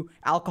to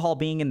alcohol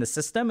being in the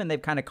system, and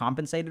they've kind of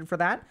compensated for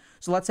that.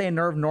 So let's say a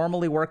nerve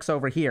normally works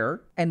over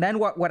here. And then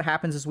what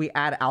happens is we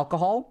add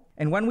alcohol.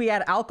 And when we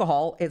add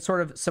alcohol, it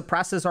sort of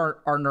suppresses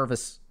our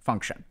nervous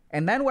function.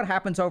 And then what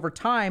happens over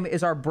time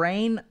is our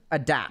brain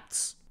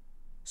adapts.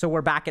 So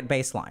we're back at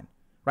baseline,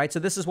 right? So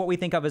this is what we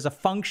think of as a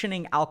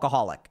functioning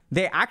alcoholic.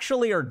 They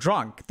actually are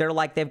drunk.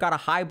 They've got a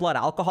high blood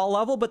alcohol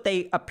level, but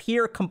they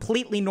appear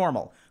completely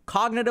normal.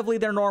 Cognitively,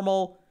 they're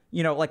normal.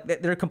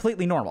 They're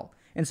completely normal.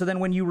 And so then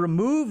when you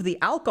remove the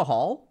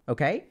alcohol,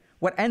 okay,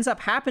 what ends up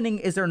happening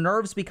is their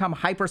nerves become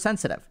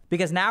hypersensitive,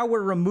 because now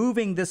we're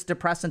removing this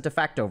depressant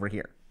effect over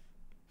here.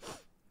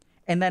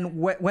 And then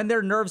when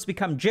their nerves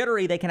become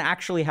jittery, they can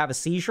actually have a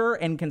seizure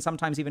and can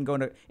sometimes even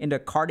go into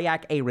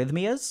cardiac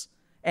arrhythmias,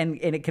 and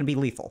it can be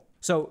lethal.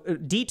 So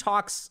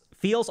detox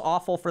feels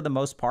awful for the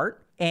most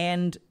part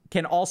and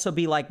can also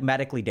be like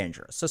medically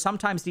dangerous. So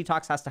sometimes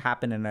detox has to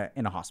happen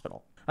in a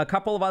hospital. A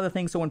couple of other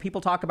things. So when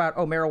people talk about,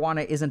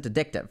 marijuana isn't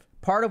addictive,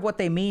 part of what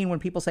they mean when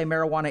people say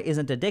marijuana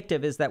isn't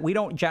addictive is that we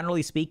don't,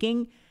 generally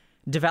speaking,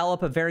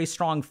 develop a very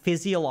strong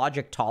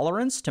physiologic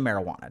tolerance to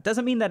marijuana. It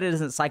doesn't mean that it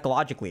isn't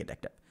psychologically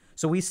addictive.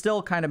 So we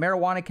still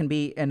marijuana can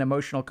be an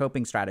emotional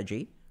coping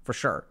strategy for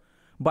sure.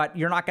 But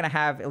you're not going to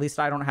have, at least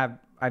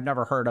I've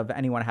never heard of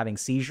anyone having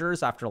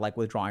seizures after like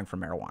withdrawing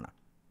from marijuana.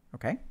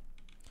 Okay.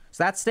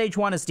 So that's stage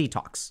 1 is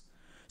detox.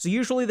 So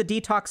usually the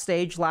detox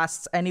stage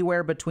lasts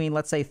anywhere between,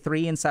 let's say,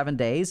 3 and 7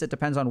 days. It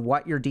depends on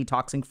what you're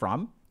detoxing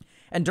from.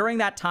 And during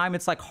that time,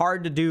 it's like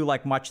hard to do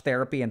like much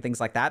therapy and things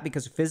like that,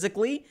 because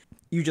physically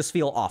you just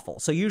feel awful.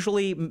 So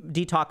usually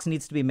detox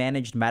needs to be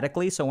managed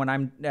medically. So when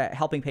I'm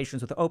helping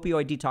patients with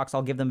opioid detox,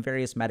 I'll give them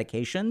various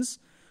medications.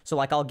 So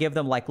like I'll give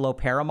them like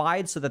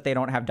loperamide so that they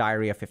don't have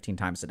diarrhea 15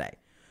 times a day.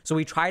 So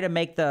we try to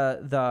make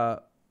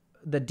the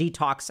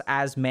detox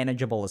as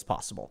manageable as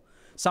possible.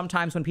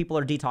 Sometimes when people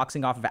are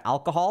detoxing off of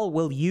alcohol,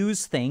 we'll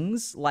use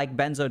things like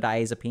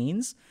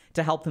benzodiazepines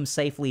to help them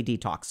safely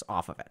detox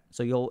off of it.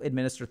 So you'll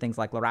administer things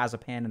like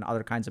lorazepam and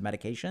other kinds of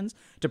medications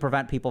to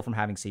prevent people from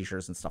having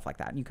seizures and stuff like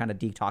that. And you kind of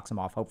detox them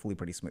off, hopefully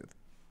pretty smooth.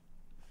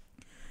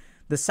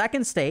 The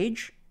second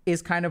stage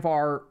is kind of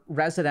our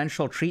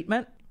residential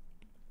treatment.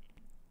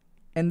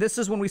 And this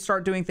is when we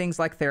start doing things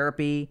like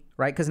therapy,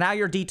 right? Because now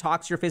you're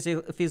detox, you're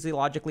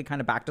physiologically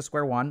kind of back to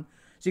square one.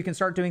 So you can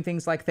start doing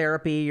things like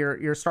therapy.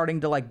 You're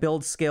starting to like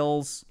build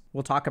skills.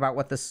 We'll talk about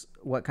what this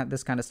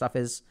kind of stuff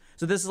is.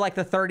 So this is like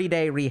the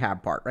 30-day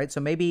rehab part, right? So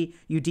maybe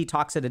you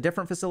detox at a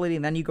different facility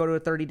and then you go to a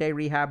 30-day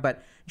rehab.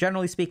 But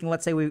generally speaking,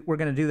 let's say we're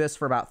going to do this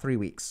for about 3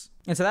 weeks.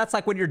 And so that's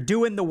like when you're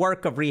doing the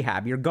work of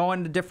rehab. You're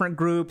going to different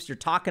groups. You're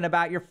talking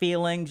about your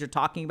feelings. You're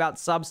talking about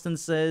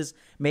substances.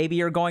 Maybe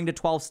you're going to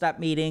 12-step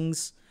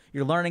meetings.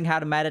 You're learning how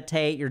to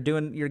meditate. You're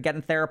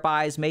getting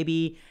therapized.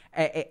 Maybe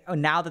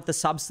now that the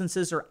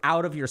substances are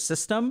out of your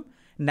system,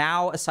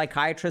 now a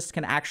psychiatrist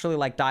can actually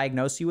like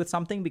diagnose you with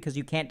something, because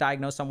you can't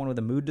diagnose someone with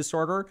a mood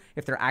disorder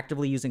if they're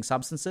actively using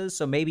substances.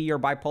 So maybe you're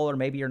bipolar,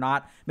 maybe you're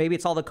not. Maybe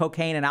it's all the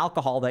cocaine and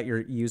alcohol that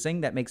you're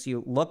using that makes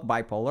you look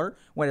bipolar,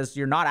 whereas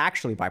you're not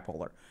actually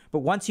bipolar. But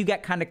once you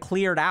get kind of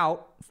cleared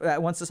out,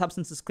 once the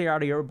substances clear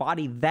out of your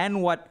body,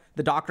 then what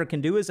the doctor can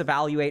do is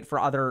evaluate for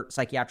other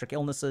psychiatric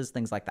illnesses,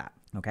 things like that.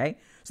 Okay.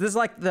 So this is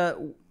like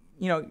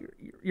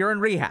you're in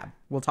rehab.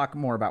 We'll talk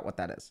more about what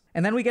that is.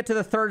 And then we get to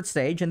the third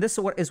stage. And this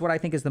is what I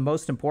think is the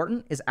most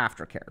important, is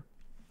aftercare.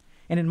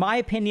 And in my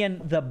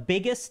opinion, the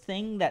biggest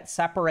thing that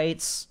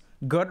separates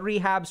good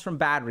rehabs from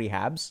bad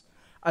rehabs,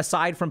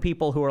 aside from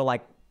people who are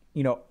like,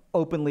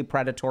 openly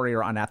predatory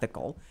or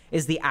unethical,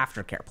 is the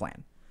aftercare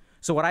plan.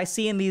 So what I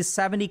see in these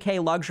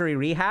 70K luxury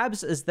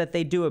rehabs is that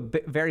they do a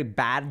very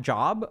bad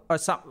job, or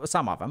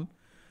some of them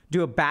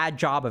do a bad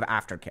job of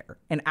aftercare.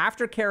 And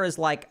aftercare is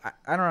like, I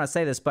don't know how to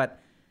say this, but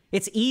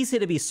it's easy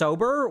to be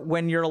sober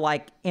when you're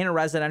like in a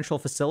residential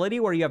facility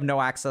where you have no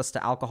access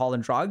to alcohol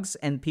and drugs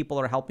and people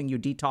are helping you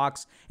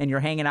detox and you're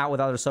hanging out with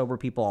other sober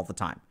people all the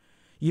time.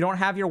 You don't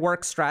have your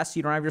work stress.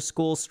 You don't have your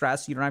school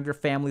stress. You don't have your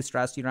family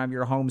stress. You don't have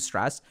your home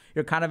stress.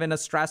 You're kind of in a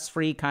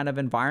stress-free kind of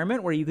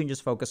environment where you can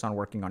just focus on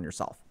working on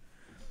yourself.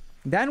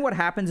 Then what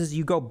happens is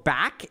you go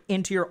back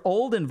into your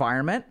old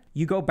environment,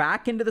 you go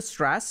back into the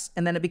stress,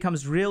 and then it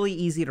becomes really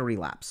easy to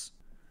relapse.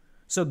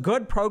 So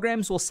good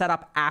programs will set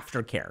up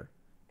aftercare.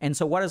 And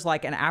so what does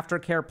like an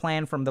aftercare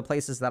plan from the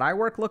places that I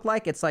work look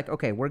like? It's like,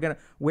 okay,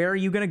 where are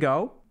you going to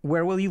go?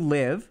 Where will you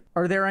live?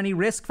 Are there any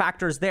risk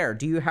factors there?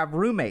 Do you have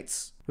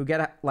roommates who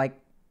get like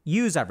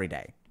use every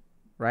day,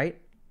 right?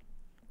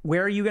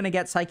 Where are you going to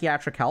get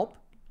psychiatric help?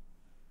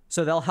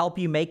 So they'll help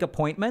you make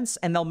appointments,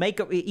 and they'll make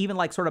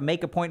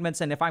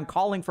appointments. And if I'm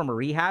calling from a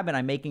rehab and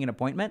I'm making an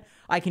appointment,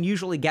 I can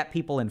usually get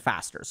people in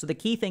faster. So the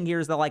key thing here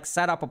is they'll like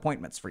set up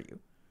appointments for you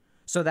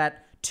so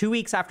that 2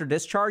 weeks after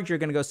discharge, you're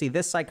going to go see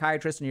this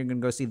psychiatrist and you're going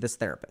to go see this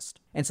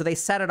therapist. And so they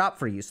set it up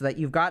for you so that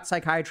you've got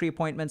psychiatry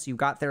appointments, you've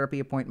got therapy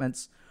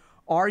appointments.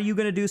 Are you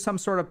going to do some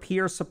sort of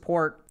peer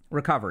support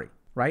recovery,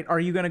 right? Are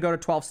you going to go to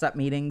 12-step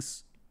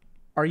meetings?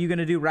 Are you going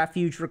to do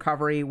refuge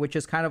recovery, which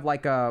is kind of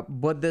like a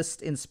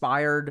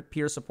Buddhist-inspired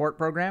peer support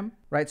program,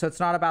 right? So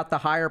it's not about the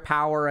higher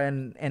power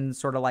and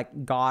sort of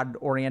like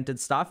God-oriented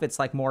stuff. It's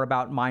like more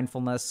about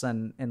mindfulness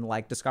and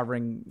like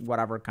discovering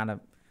whatever kind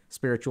of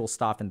spiritual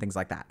stuff and things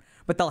like that.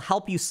 But they'll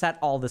help you set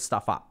all this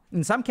stuff up.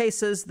 In some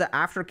cases, the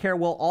aftercare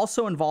will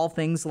also involve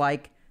things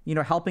like,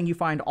 helping you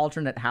find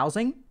alternate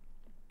housing.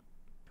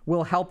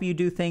 Will help you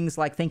do things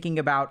like thinking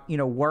about,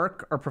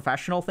 work or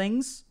professional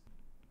things,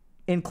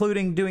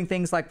 including doing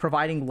things like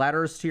providing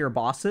letters to your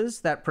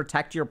bosses that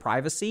protect your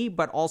privacy,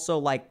 but also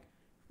like,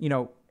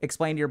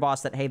 explain to your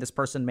boss that, hey, this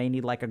person may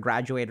need like a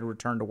graduated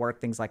return to work,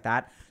 things like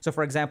that. So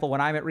for example,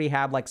 when I'm at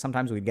rehab, like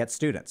sometimes we'd get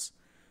students.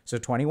 So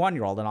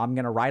 21-year-old, and I'm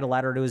going to write a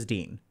letter to his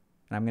dean.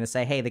 And I'm going to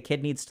say, hey, the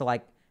kid needs to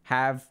like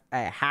have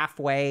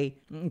a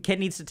kid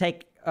needs to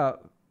take,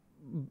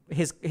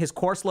 his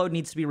course load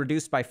needs to be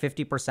reduced by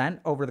 50%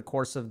 over the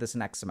course of this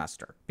next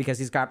semester because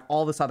he's got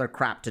all this other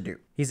crap to do.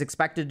 He's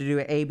expected to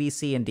do A, B,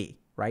 C, and D,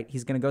 right?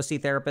 He's going to go see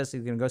therapists.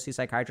 He's going to go see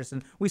psychiatrists.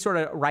 And we sort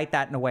of write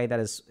that in a way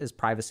that is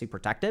privacy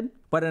protected.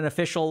 But an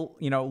official,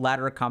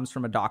 letter comes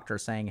from a doctor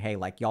saying, hey,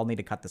 like y'all need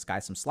to cut this guy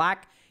some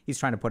slack. He's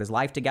trying to put his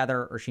life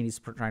together, or she's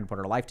trying to put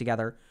her life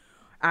together.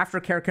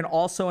 Aftercare can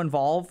also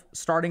involve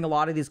starting a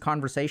lot of these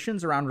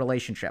conversations around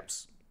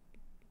relationships.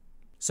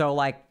 So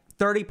like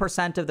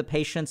 30% of the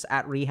patients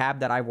at rehab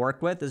that I've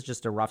worked with, is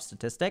just a rough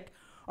statistic,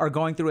 are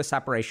going through a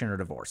separation or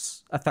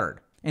divorce, a third.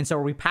 And so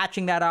are we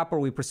patching that up? Are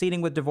we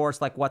proceeding with divorce?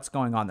 Like what's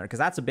going on there? Because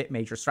that's a bit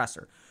major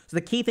stressor. So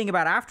the key thing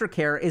about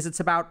aftercare is it's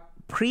about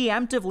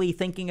preemptively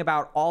thinking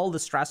about all the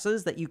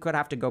stresses that you could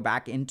have to go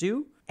back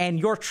into, and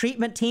your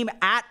treatment team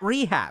at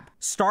rehab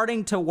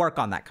starting to work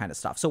on that kind of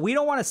stuff. So we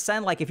don't want to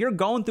send, like, if you're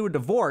going through a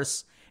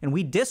divorce and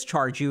we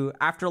discharge you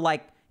after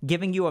like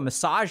giving you a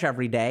massage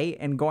every day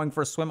and going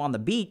for a swim on the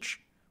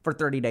beach for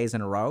 30 days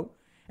in a row,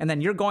 and then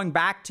you're going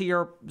back to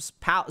your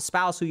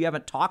spouse who you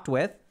haven't talked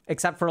with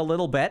except for a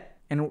little bit,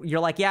 and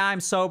you're like, yeah, I'm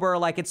sober,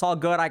 like it's all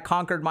good, I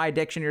conquered my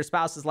addiction. Your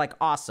spouse is like,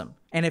 awesome.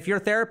 And if your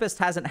therapist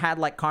hasn't had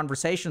like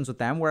conversations with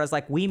them, whereas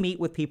like we meet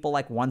with people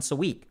like once a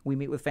week, we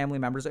meet with family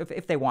members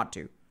if they want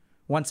to,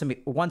 once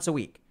a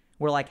week.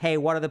 We're like, hey,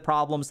 what are the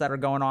problems that are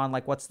going on?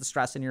 Like, what's the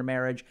stress in your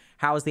marriage?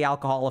 How has the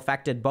alcohol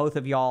affected both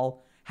of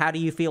y'all? How do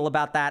you feel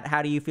about that?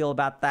 How do you feel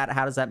about that?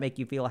 How does that make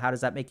you feel? How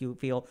does that make you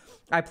feel?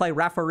 I play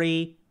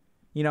referee,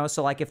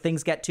 so like if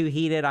things get too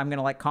heated, I'm going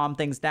to like calm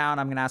things down.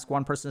 I'm going to ask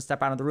one person to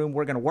step out of the room.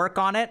 We're going to work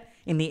on it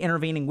in the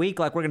intervening week.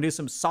 Like we're going to do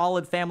some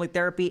solid family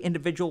therapy,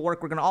 individual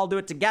work. We're going to all do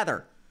it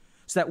together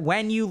so that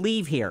when you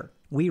leave here,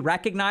 we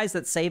recognize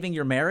that saving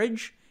your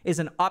marriage is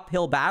an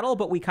uphill battle,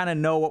 but we kind of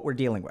know what we're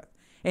dealing with.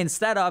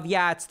 Instead of,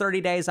 it's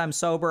 30 days, I'm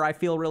sober, I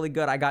feel really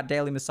good, I got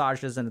daily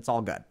massages, and it's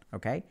all good,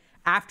 okay?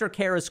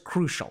 Aftercare is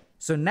crucial.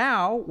 So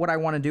now what I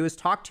want to do is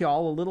talk to you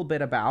all a little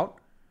bit about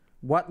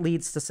what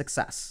leads to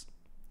success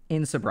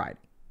in sobriety.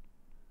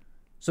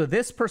 So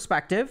this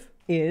perspective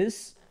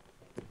is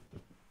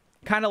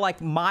kind of like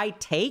my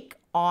take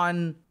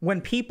on when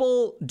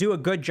people do a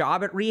good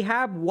job at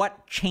rehab,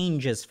 what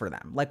changes for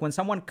them. Like when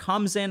someone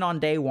comes in on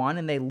day 1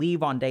 and they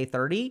leave on day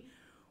 30,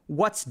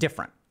 what's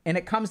different? And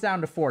it comes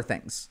down to 4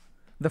 things.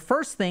 The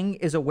first thing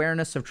is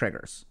awareness of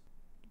triggers.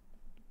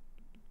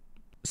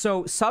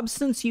 So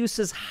substance use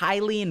is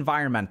highly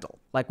environmental.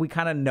 Like we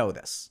kind of know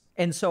this.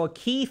 And so a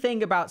key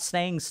thing about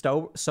staying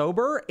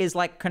sober is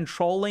like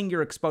controlling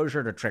your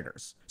exposure to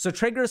triggers. So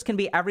triggers can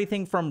be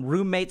everything from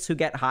roommates who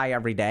get high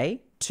every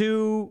day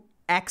to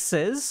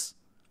exes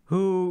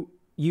who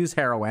use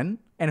heroin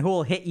and who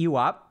will hit you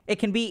up. It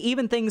can be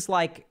even things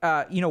like,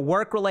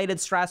 work-related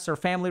stress or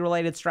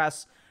family-related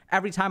stress.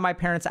 Every time my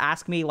parents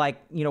ask me,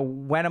 like,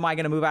 when am I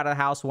going to move out of the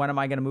house? When am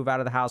I going to move out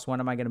of the house? When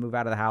am I going to move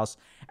out of the house?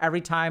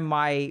 Every time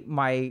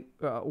my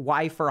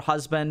wife or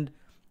husband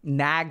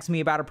nags me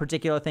about a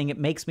particular thing, it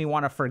makes me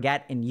want to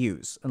forget and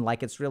use. And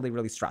like, it's really,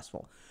 really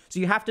stressful. So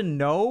you have to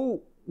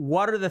know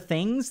what are the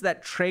things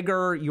that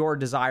trigger your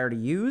desire to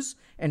use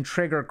and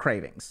trigger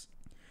cravings.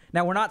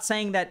 Now, we're not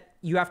saying that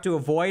you have to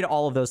avoid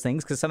all of those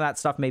things because some of that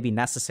stuff may be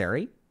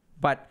necessary,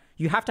 but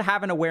you have to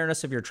have an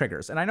awareness of your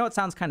triggers. And I know it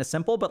sounds kind of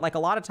simple, but like a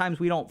lot of times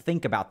we don't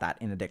think about that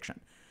in addiction.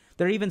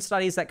 There are even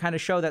studies that kind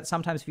of show that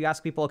sometimes if you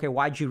ask people, okay,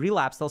 why'd you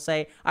relapse? They'll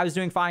say, I was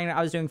doing fine.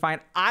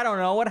 I don't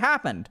know what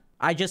happened.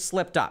 I just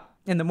slipped up.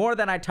 And the more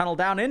that I tunnel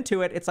down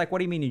into it, it's like, what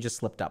do you mean you just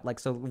slipped up? Like,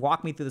 so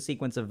walk me through the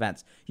sequence of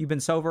events. You've been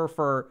sober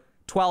for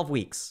 12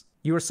 weeks.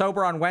 You were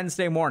sober on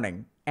Wednesday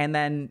morning, and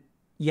then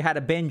you had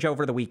a binge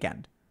over the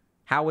weekend.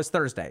 How was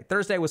Thursday?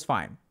 Thursday was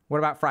fine. What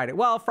about Friday?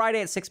 Well,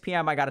 Friday at 6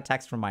 p.m., I got a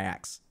text from my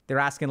ex. They're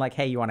asking like,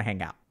 hey, you want to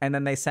hang out? And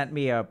then they sent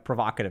me a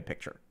provocative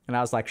picture. And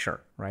I was like,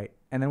 sure, right?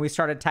 And then we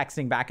started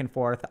texting back and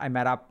forth. I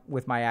met up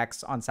with my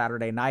ex on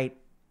Saturday night,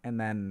 and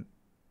then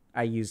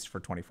I used for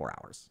 24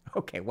 hours.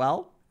 Okay,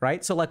 well,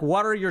 right? So like,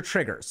 what are your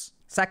triggers?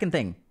 Second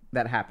thing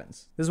that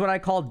happens. This is what I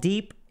call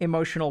deep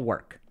emotional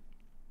work.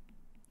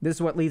 This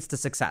is what leads to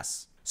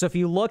success. So if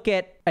you look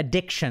at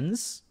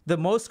addictions, the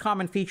most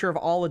common feature of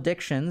all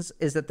addictions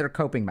is that they're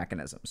coping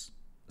mechanisms.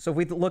 So if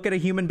we look at a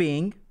human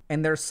being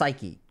and their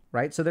psyche,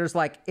 right? So there's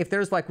like, if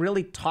there's like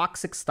really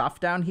toxic stuff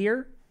down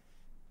here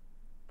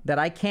that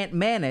I can't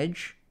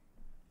manage,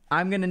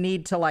 I'm going to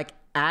need to like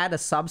add a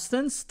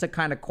substance to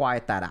kind of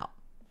quiet that out.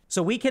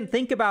 So we can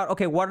think about,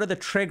 okay, what are the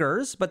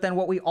triggers? But then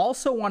what we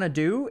also want to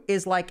do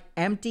is like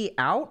empty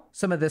out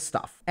some of this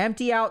stuff,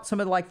 empty out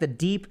some of like the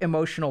deep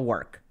emotional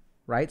work,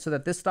 right? So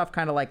that this stuff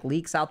kind of like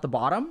leaks out the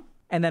bottom,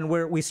 and then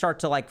we start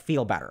to like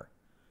feel better.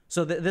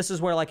 So this is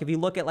where like, if you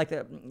look at like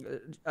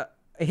a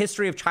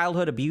history of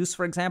childhood abuse,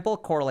 for example,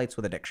 correlates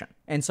with addiction.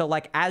 And so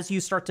like, as you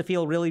start to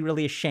feel really,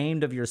 really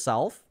ashamed of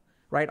yourself,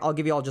 right? I'll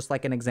give you all just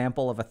like an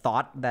example of a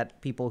thought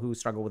that people who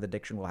struggle with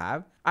addiction will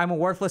have. I'm a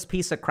worthless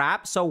piece of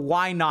crap, so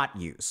why not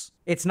use?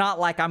 It's not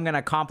like I'm going to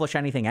accomplish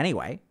anything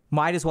anyway.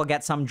 Might as well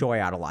get some joy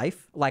out of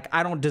life. Like,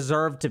 I don't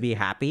deserve to be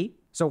happy.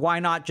 So why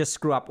not just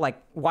screw up?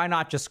 Like, why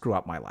not just screw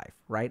up my life,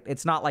 right?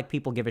 It's not like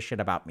people give a shit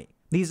about me.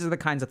 These are the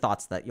kinds of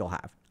thoughts that you'll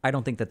have. I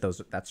don't think that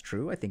that's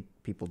true. I think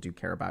people do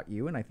care about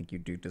you, and I think you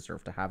do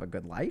deserve to have a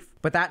good life.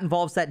 But that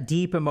involves that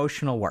deep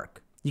emotional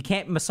work. You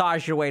can't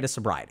massage your way to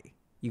sobriety.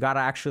 You got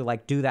to actually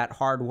like do that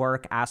hard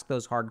work, ask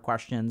those hard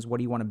questions. What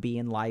do you want to be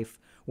in life?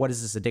 What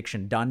has this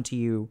addiction done to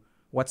you?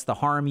 What's the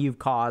harm you've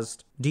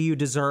caused? Do you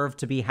deserve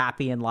to be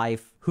happy in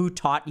life? Who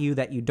taught you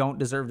that you don't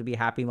deserve to be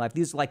happy in life?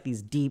 These are like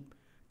these deep,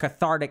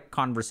 cathartic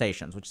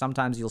conversations, which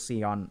sometimes you'll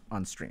see on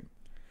stream.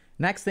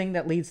 Next thing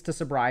that leads to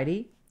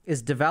sobriety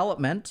is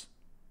development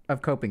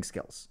of coping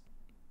skills.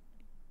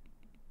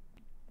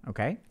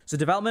 Okay? So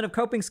development of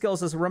coping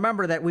skills is,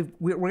 remember that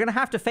we're going to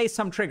have to face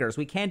some triggers.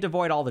 We can't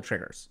avoid all the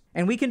triggers.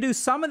 And we can do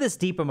some of this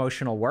deep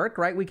emotional work,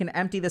 right? We can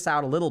empty this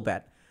out a little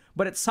bit.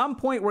 But at some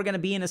point, we're going to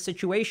be in a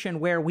situation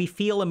where we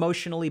feel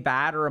emotionally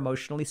bad or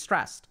emotionally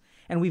stressed.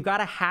 And we've got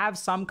to have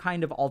some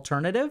kind of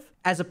alternative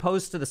as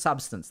opposed to the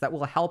substance that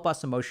will help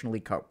us emotionally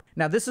cope.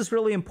 Now, this is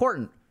really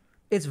important.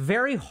 It's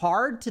very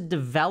hard to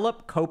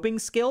develop coping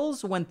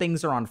skills when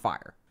things are on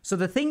fire. So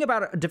the thing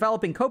about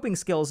developing coping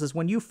skills is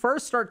when you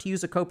first start to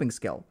use a coping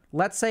skill,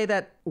 let's say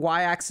that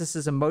y-axis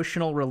is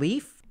emotional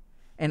relief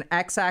and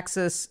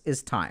x-axis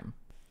is time,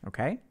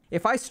 okay?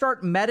 If I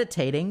start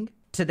meditating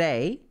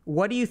today,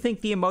 what do you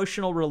think the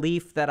emotional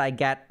relief that I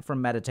get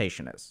from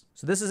meditation is?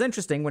 So this is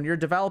interesting. When you're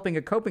developing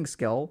a coping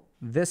skill,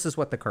 this is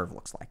what the curve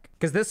looks like.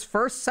 Because this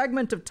first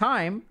segment of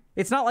time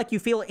It's not like you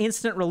feel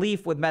instant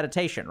relief with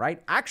meditation,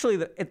 right?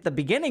 Actually, at the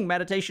beginning,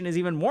 meditation is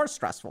even more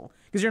stressful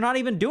because you're not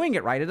even doing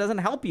it right. It doesn't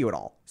help you at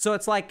all. So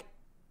it's like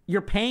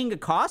you're paying a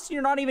cost and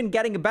you're not even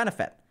getting a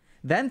benefit.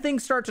 Then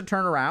things start to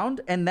turn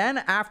around. And then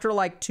after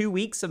like 2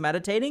 weeks of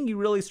meditating, you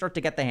really start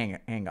to get the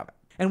hang of it.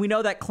 And we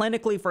know that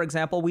clinically, for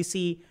example, we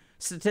see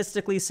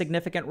statistically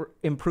significant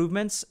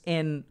improvements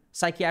in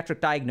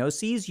psychiatric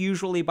diagnoses,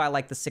 usually by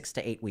like the 6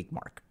 to 8 week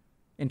mark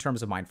in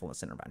terms of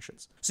mindfulness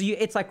interventions. So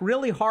it's like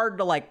really hard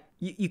to like,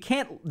 you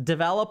can't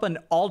develop an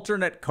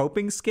alternate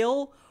coping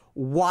skill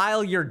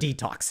while you're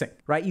detoxing,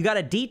 right? You got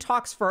to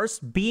detox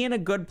first, be in a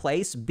good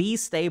place, be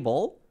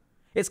stable.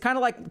 It's kind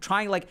of like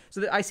trying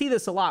so I see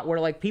this a lot where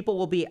like people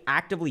will be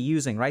actively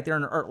using, right?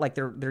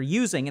 They're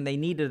using and they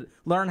need to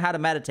learn how to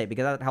meditate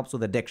because that helps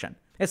with addiction.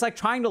 It's like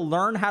trying to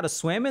learn how to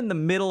swim in the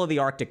middle of the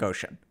Arctic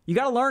Ocean. You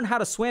got to learn how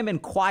to swim in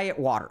quiet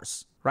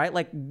waters, right?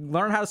 Like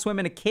learn how to swim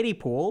in a kiddie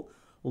pool,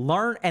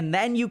 and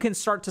then you can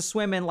start to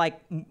swim in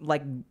like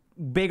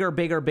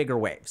bigger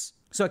waves.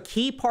 So a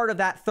key part of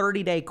that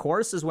 30-day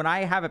course is when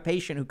I have a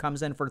patient who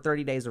comes in for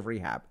 30 days of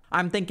rehab,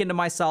 I'm thinking to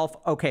myself,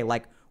 okay,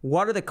 like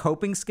what are the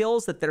coping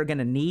skills that they're going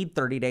to need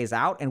 30 days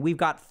out? And we've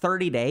got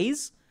 30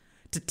 days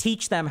to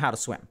teach them how to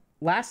swim.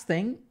 Last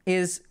thing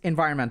is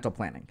environmental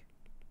planning.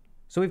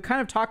 So we've kind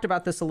of talked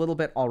about this a little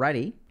bit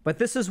already, but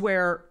this is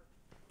where,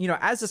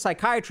 as a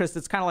psychiatrist,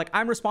 it's kind of like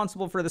I'm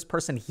responsible for this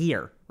person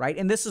here, right?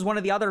 And this is one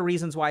of the other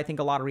reasons why I think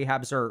a lot of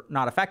rehabs are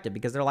not effective,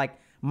 because they're like,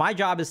 my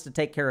job is to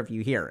take care of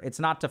you here. It's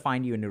not to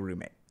find you a new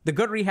roommate. The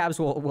good rehabs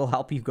will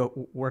help you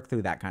go work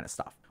through that kind of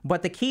stuff.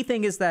 But the key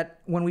thing is that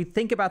when we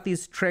think about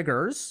these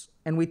triggers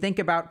and we think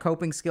about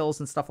coping skills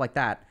and stuff like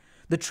that,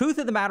 the truth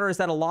of the matter is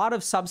that a lot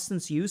of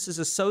substance use is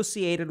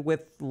associated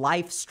with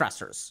life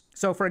stressors.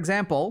 So for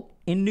example,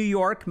 in New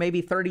York,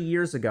 maybe 30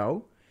 years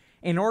ago,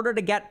 in order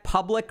to get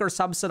public or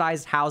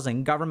subsidized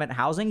housing, government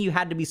housing, you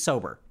had to be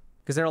sober.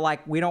 Because they're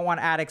like, we don't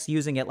want addicts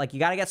using it. Like, you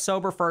got to get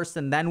sober first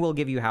and then we'll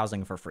give you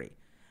housing for free.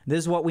 This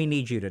is what we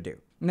need you to do.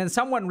 And then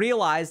someone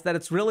realized that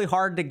it's really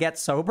hard to get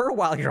sober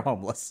while you're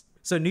homeless.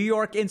 So New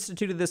York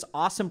instituted this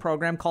awesome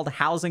program called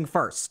Housing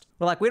First.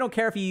 We're like, we don't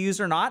care if you use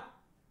or not.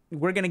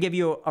 We're going to give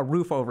you a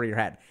roof over your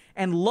head.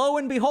 And lo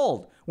and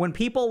behold, when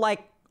people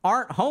like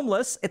aren't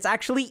homeless, it's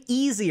actually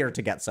easier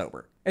to get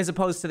sober as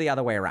opposed to the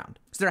other way around.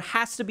 So there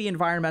has to be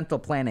environmental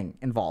planning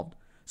involved.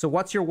 So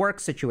what's your work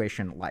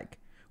situation like?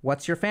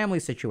 What's your family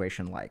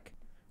situation like?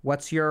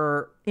 What's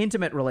your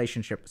intimate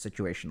relationship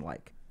situation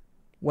like?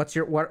 What's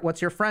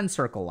your friend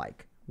circle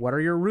like? What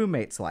are your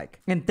roommates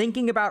like? And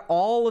thinking about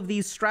all of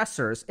these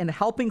stressors and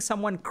helping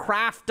someone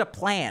craft a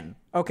plan.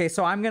 Okay,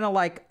 so I'm going to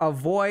like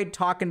avoid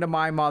talking to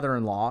my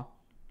mother-in-law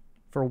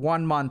for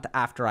 1 month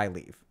after I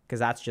leave, because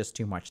that's just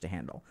too much to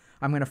handle.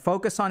 I'm going to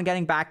focus on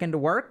getting back into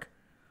work.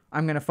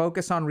 I'm going to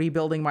focus on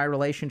rebuilding my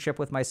relationship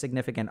with my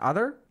significant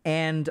other,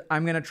 and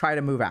I'm going to try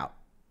to move out.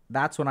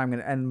 That's what I'm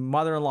going to, and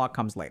mother-in-law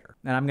comes later.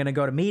 And I'm going to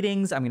go to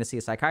meetings. I'm going to see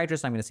a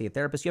psychiatrist. I'm going to see a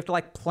therapist. You have to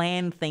like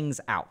plan things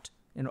out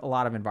in a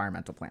lot of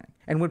environmental planning.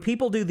 And when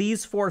people do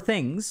these 4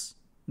 things,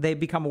 they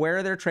become aware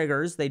of their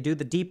triggers. They do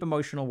the deep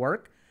emotional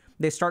work.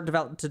 They start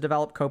to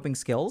develop coping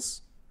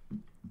skills.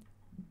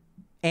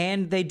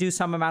 And they do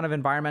some amount of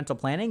environmental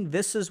planning.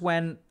 This is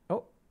when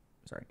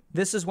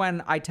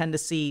I tend to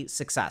see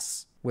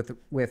success with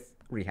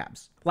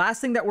rehabs. Last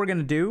thing that we're going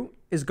to do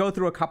is go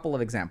through a couple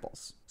of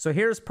examples. So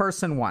here's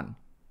person 1.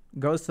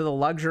 Goes to the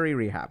luxury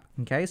rehab.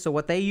 Okay, so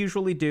what they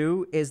usually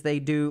do is they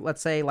do,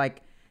 let's say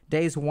like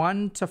days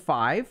 1 to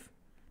 5,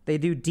 they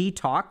do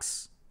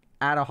detox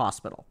at a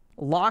hospital.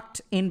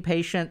 Locked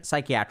inpatient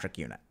psychiatric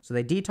unit. So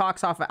they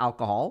detox off of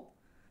alcohol.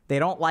 They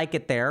don't like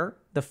it there.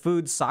 The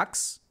food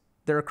sucks.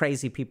 There are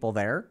crazy people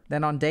there.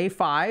 Then on day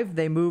 5,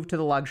 they move to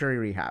the luxury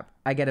rehab.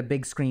 I get a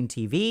big screen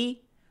TV.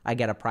 I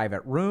get a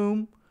private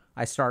room.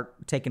 I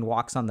start taking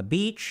walks on the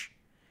beach.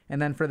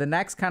 And then for the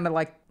next kind of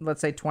like,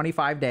 let's say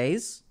 25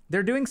 days,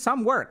 they're doing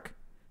some work.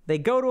 They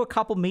go to a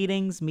couple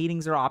meetings.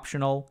 Meetings are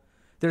optional.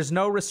 There's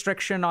no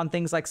restriction on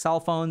things like cell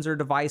phones or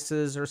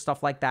devices or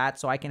stuff like that.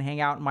 So I can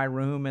hang out in my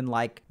room and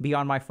like be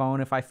on my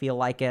phone if I feel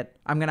like it.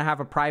 I'm going to have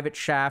a private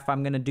chef.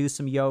 I'm going to do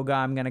some yoga.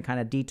 I'm going to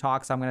kind of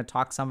detox. I'm going to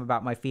talk some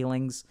about my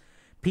feelings.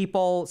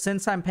 People,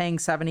 since I'm paying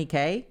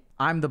 $70K,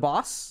 I'm the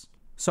boss.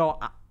 So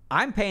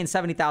I'm paying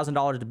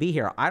 $70,000 to be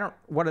here.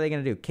 What are they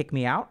going to do? Kick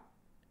me out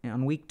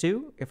on week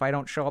 2 if I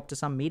don't show up to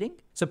some meeting?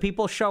 So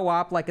people show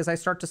up, like as I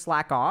start to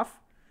slack off,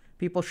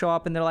 people show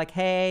up and they're like,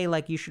 hey,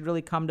 like you should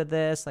really come to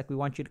this. Like we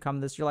want you to come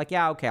to this. You're like,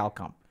 yeah, okay, I'll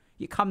come.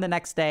 You come the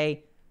next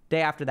day.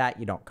 Day after that,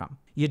 you don't come.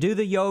 You do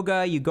the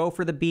yoga. You go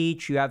for the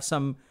beach. You have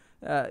some,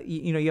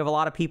 you have a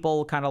lot of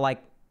people kind of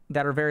like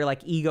that are very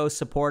like ego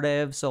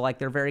supportive. So like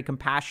they're very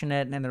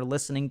compassionate and they're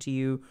listening to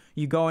you.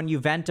 You go and you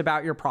vent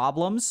about your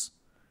problems,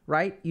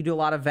 right? You do a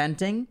lot of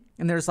venting.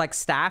 And there's like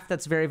staff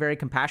that's very, very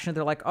compassionate.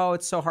 They're like, oh,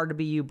 it's so hard to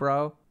be you,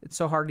 bro. It's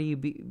so hard to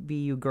be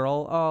you,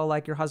 girl. Oh,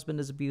 like your husband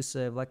is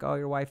abusive. Like, oh,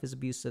 your wife is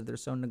abusive. They're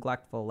so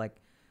neglectful.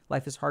 Like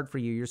life is hard for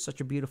you. You're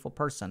such a beautiful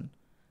person.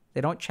 They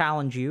don't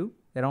challenge you.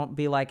 They don't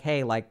be like,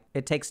 hey, like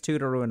it takes 2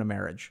 to ruin a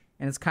marriage.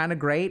 and it's kind of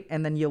great.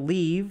 And then you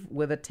leave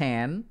with a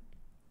tan.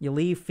 You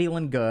leave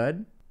feeling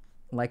good,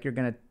 like you're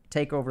going to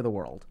take over the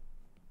world.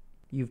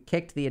 You've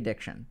kicked the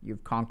addiction.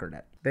 You've conquered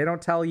it. They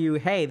don't tell you,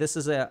 hey, this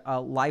is a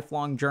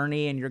lifelong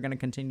journey and you're going to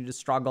continue to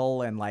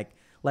struggle and like,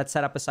 let's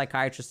set up a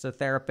psychiatrist, a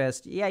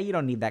therapist. Yeah, you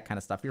don't need that kind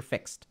of stuff. You're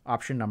fixed.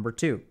 Option number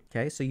 2.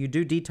 Okay, so you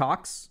do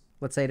detox.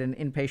 Let's say at an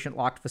inpatient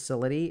locked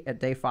facility. At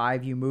day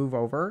 5, you move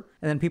over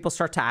and then people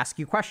start to ask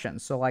you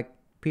questions. So like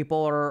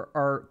people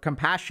are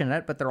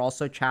compassionate, but they're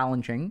also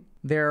challenging.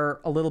 They're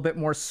a little bit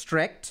more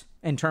strict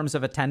in terms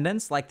of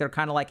attendance. Like they're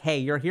kind of like, hey,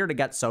 you're here to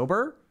get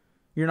sober.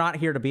 You're not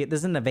here to be, this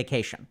isn't a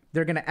vacation.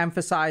 They're going to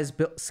emphasize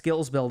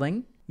skills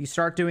building. You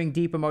start doing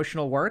deep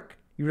emotional work.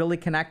 You really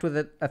connect with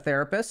a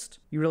therapist.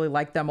 You really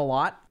like them a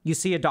lot. You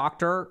see a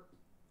doctor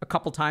a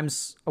couple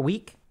times a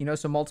week,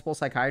 so multiple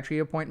psychiatry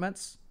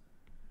appointments.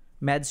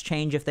 Meds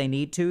change if they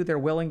need to. They're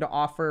willing to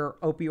offer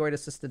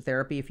opioid-assisted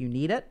therapy if you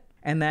need it.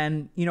 And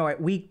then,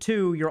 at week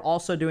 2, you're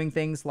also doing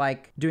things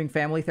like doing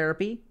family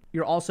therapy.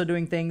 You're also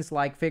doing things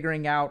like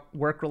figuring out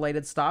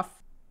work-related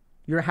stuff.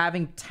 You're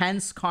having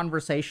tense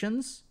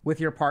conversations with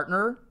your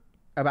partner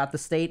about the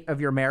state of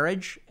your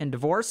marriage and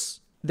divorce.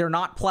 They're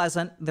not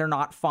pleasant. They're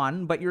not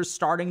fun, but you're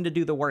starting to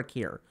do the work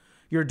here.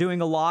 You're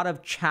doing a lot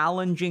of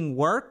challenging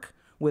work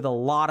with a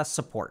lot of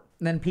support.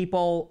 And then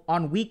people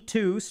on week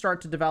 2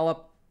 start to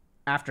develop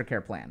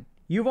aftercare plan.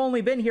 You've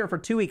only been here for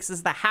 2 weeks. This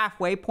is the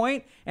halfway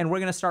point, and we're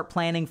going to start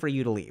planning for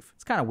you to leave.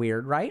 It's kind of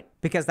weird, right?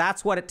 Because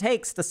that's what it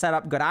takes to set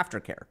up good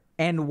aftercare.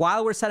 And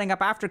while we're setting up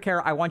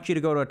aftercare, I want you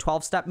to go to a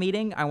 12-step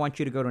meeting. I want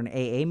you to go to an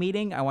AA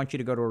meeting. I want you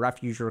to go to a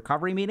refuge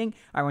recovery meeting.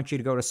 I want you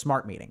to go to a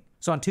SMART meeting.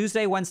 So on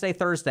Tuesday, Wednesday,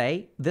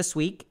 Thursday this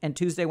week, and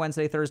Tuesday,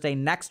 Wednesday, Thursday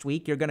next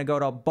week, you're going to go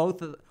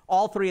to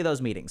all 3 of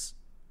those meetings.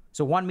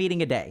 So 1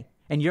 meeting a day.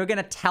 And you're going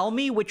to tell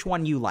me which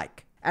one you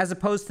like. As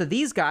opposed to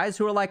these guys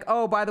who are like,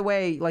 oh, by the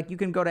way, like you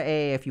can go to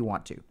AA if you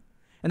want to.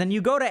 And then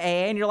you go to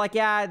AA and you're like,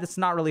 yeah, that's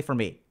not really for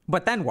me.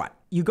 But then what?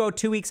 You go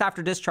 2 weeks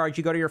after discharge,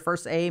 you go to your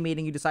first AA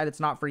meeting, you decide it's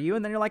not for you,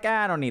 and then you're like,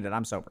 I don't need it,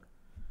 I'm sober.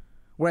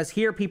 Whereas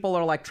here, people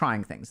are like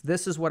trying things.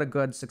 This is what a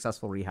good,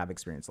 successful rehab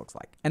experience looks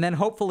like. And then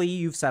hopefully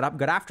you've set up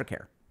good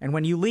aftercare. And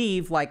when you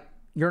leave, like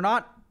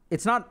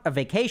it's not a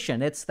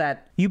vacation, it's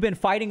that you've been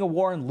fighting a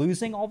war and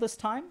losing all this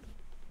time.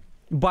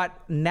 But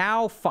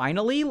now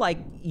finally, like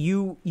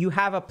you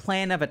have a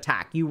plan of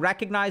attack. You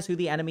recognize who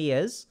the enemy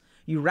is.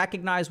 You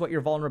recognize what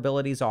your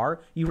vulnerabilities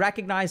are. You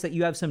recognize that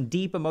you have some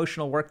deep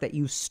emotional work that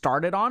you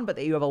started on, but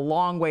that you have a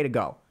long way to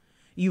go.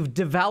 You've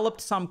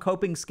developed some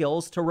coping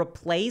skills to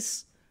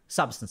replace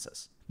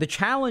substances. The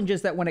challenge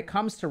is that when it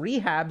comes to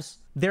rehabs,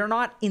 they're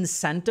not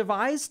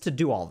incentivized to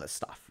do all this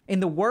stuff. In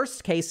the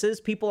worst cases,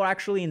 people are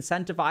actually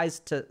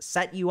incentivized to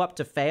set you up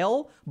to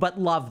fail, but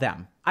love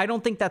them. I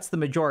don't think that's the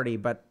majority,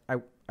 but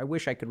I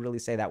wish I could really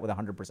say that with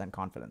 100%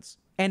 confidence.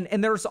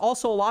 And there's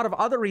also a lot of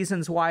other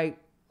reasons why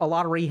a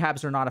lot of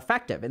rehabs are not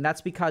effective. And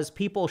that's because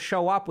people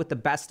show up with the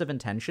best of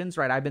intentions,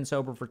 right? I've been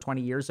sober for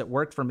 20 years. It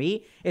worked for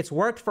me. It's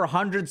worked for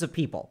hundreds of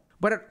people,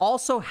 but it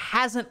also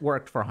hasn't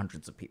worked for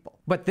hundreds of people.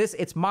 But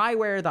it's my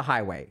way or the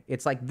highway.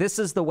 It's like, this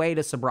is the way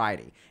to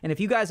sobriety. And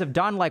if you guys have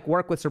done like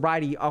work with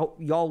sobriety,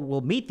 y'all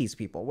will meet these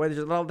people where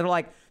they're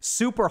like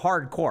super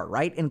hardcore,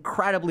 right?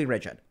 Incredibly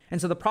rigid. And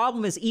so the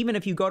problem is, even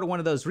if you go to one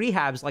of those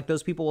rehabs, like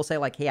those people will say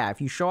like, yeah,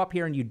 if you show up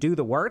here and you do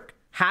the work,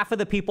 half of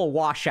the people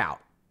wash out.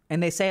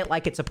 And they say it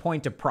like it's a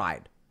point of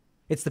pride.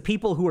 It's the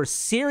people who are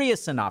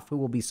serious enough who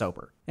will be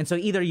sober. And so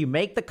either you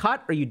make the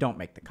cut or you don't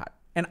make the cut.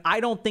 And I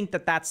don't think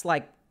that that's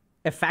like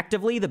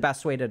effectively the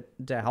best way to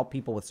help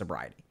people with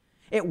sobriety.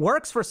 It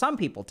works for some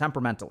people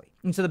temperamentally.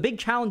 And so the big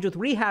challenge with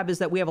rehab is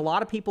that we have a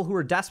lot of people who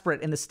are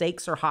desperate and the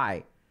stakes are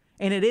high.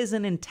 And it is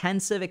an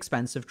intensive,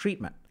 expensive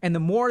treatment. And the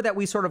more that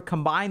we sort of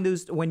combine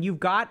those, when you've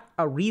got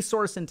a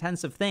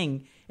resource-intensive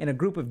thing in a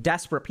group of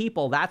desperate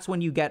people, that's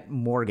when you get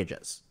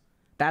mortgages.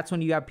 That's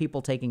when you have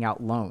people taking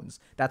out loans.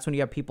 That's when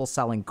you have people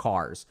selling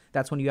cars.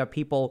 That's when you have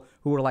people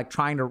who are like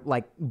trying to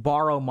like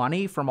borrow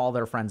money from all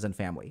their friends and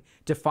family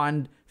to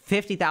fund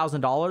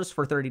 $50,000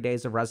 for 30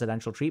 days of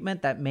residential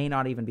treatment that may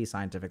not even be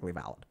scientifically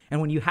valid.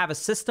 And when you have a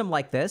system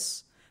like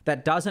this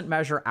that doesn't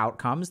measure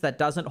outcomes, that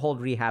doesn't hold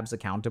rehabs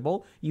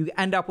accountable, you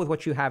end up with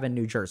what you have in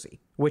New Jersey,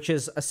 which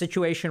is a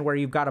situation where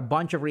you've got a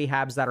bunch of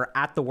rehabs that are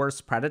at the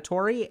worst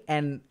predatory,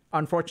 and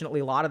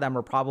unfortunately, a lot of them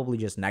are probably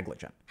just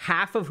negligent.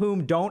 Half of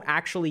whom don't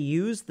actually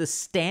use the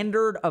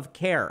standard of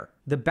care,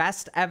 the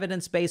best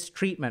evidence-based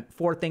treatment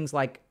for things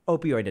like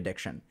opioid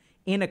addiction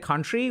in a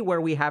country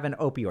where we have an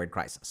opioid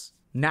crisis,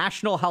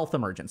 national health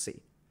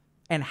emergency.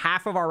 And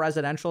half of our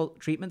residential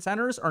treatment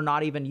centers are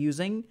not even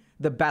using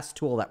the best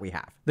tool that we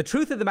have. The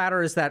truth of the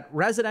matter is that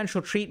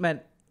residential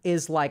treatment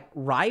is like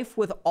rife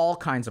with all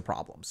kinds of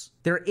problems.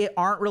 There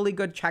aren't really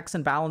good checks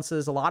and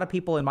balances. A lot of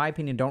people, in my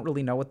opinion, don't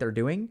really know what they're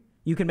doing.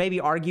 You can maybe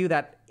argue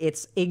that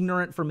it's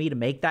ignorant for me to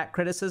make that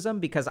criticism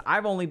because I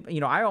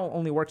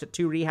only worked at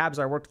 2 rehabs.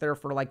 I worked there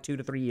for like 2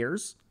 to 3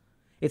 years.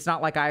 It's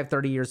not like I have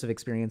 30 years of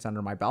experience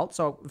under my belt.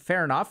 So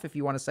fair enough if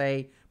you want to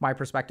say my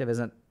perspective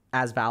isn't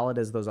as valid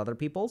as those other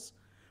people's.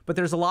 But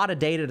there's a lot of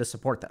data to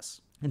support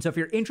this. And so if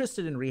you're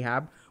interested in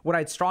rehab, what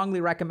I'd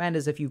strongly recommend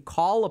is if you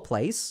call a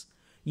place,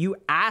 you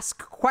ask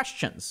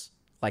questions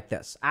like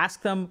this.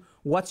 Ask them,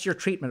 what's your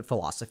treatment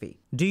philosophy?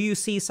 Do you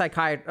see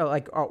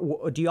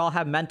do you all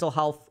have mental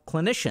health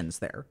clinicians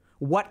there?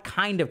 What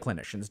kind of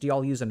clinicians? Do you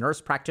all use a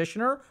nurse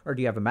practitioner, or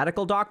do you have a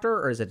medical doctor,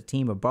 or is it a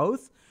team of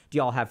both? Do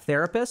you all have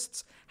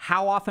therapists?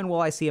 How often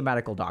will I see a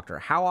medical doctor?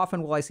 How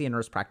often will I see a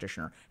nurse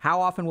practitioner? How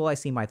often will I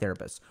see my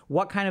therapist?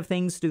 What kind of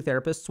things do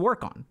therapists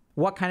work on?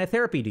 What kind of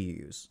therapy do you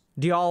use?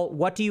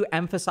 What do you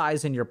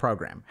emphasize in your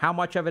program? How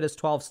much of it is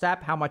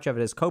 12-step? How much of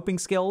it is coping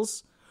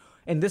skills?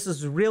 And this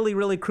is really,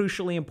 really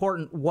crucially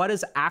important. What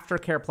does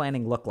aftercare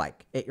planning look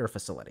like at your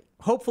facility?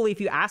 Hopefully,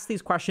 if you ask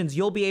these questions,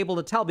 you'll be able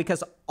to tell,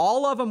 because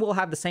all of them will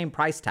have the same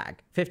price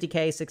tag,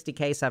 $50K,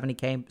 $60K,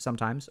 $70K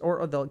sometimes,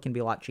 or they can be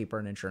a lot cheaper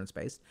and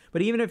insurance-based.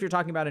 But even if you're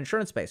talking about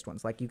insurance-based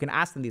ones, like, you can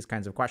ask them these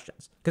kinds of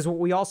questions. Because what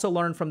we also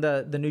learned from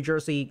the New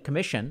Jersey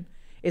Commission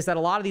is that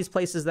a lot of these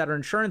places that are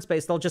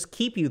insurance-based, they'll just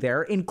keep you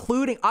there,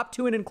 including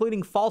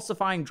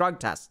falsifying drug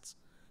tests.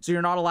 So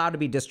you're not allowed to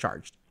be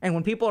discharged. And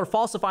when people are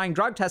falsifying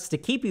drug tests to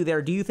keep you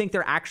there, do you think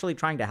they're actually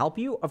trying to help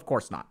you? Of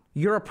course not.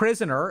 You're a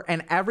prisoner,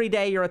 and every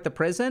day you're at the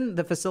prison,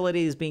 the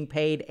facility is being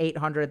paid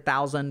 $800,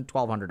 $1,000,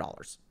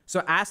 $1,200.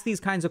 So ask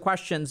these kinds of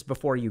questions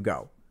before you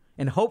go.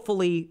 And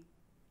hopefully,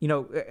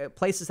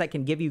 places that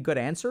can give you good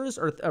answers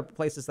are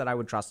places that I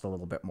would trust a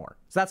little bit more.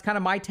 So that's kind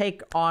of my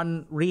take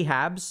on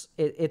rehabs.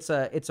 It's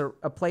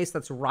a place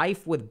that's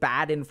rife with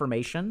bad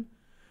information.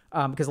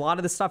 Because a lot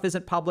of this stuff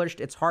isn't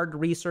published. It's hard to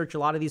research. A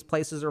lot of these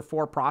places are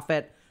for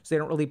profit, so they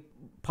don't really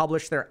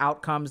publish their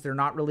outcomes. They're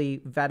not really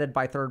vetted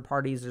by third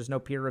parties. There's no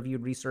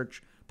peer-reviewed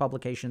research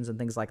publications and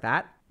things like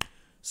that.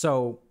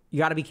 So you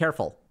got to be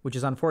careful, which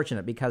is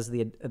unfortunate because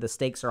the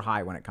stakes are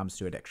high when it comes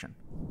to addiction.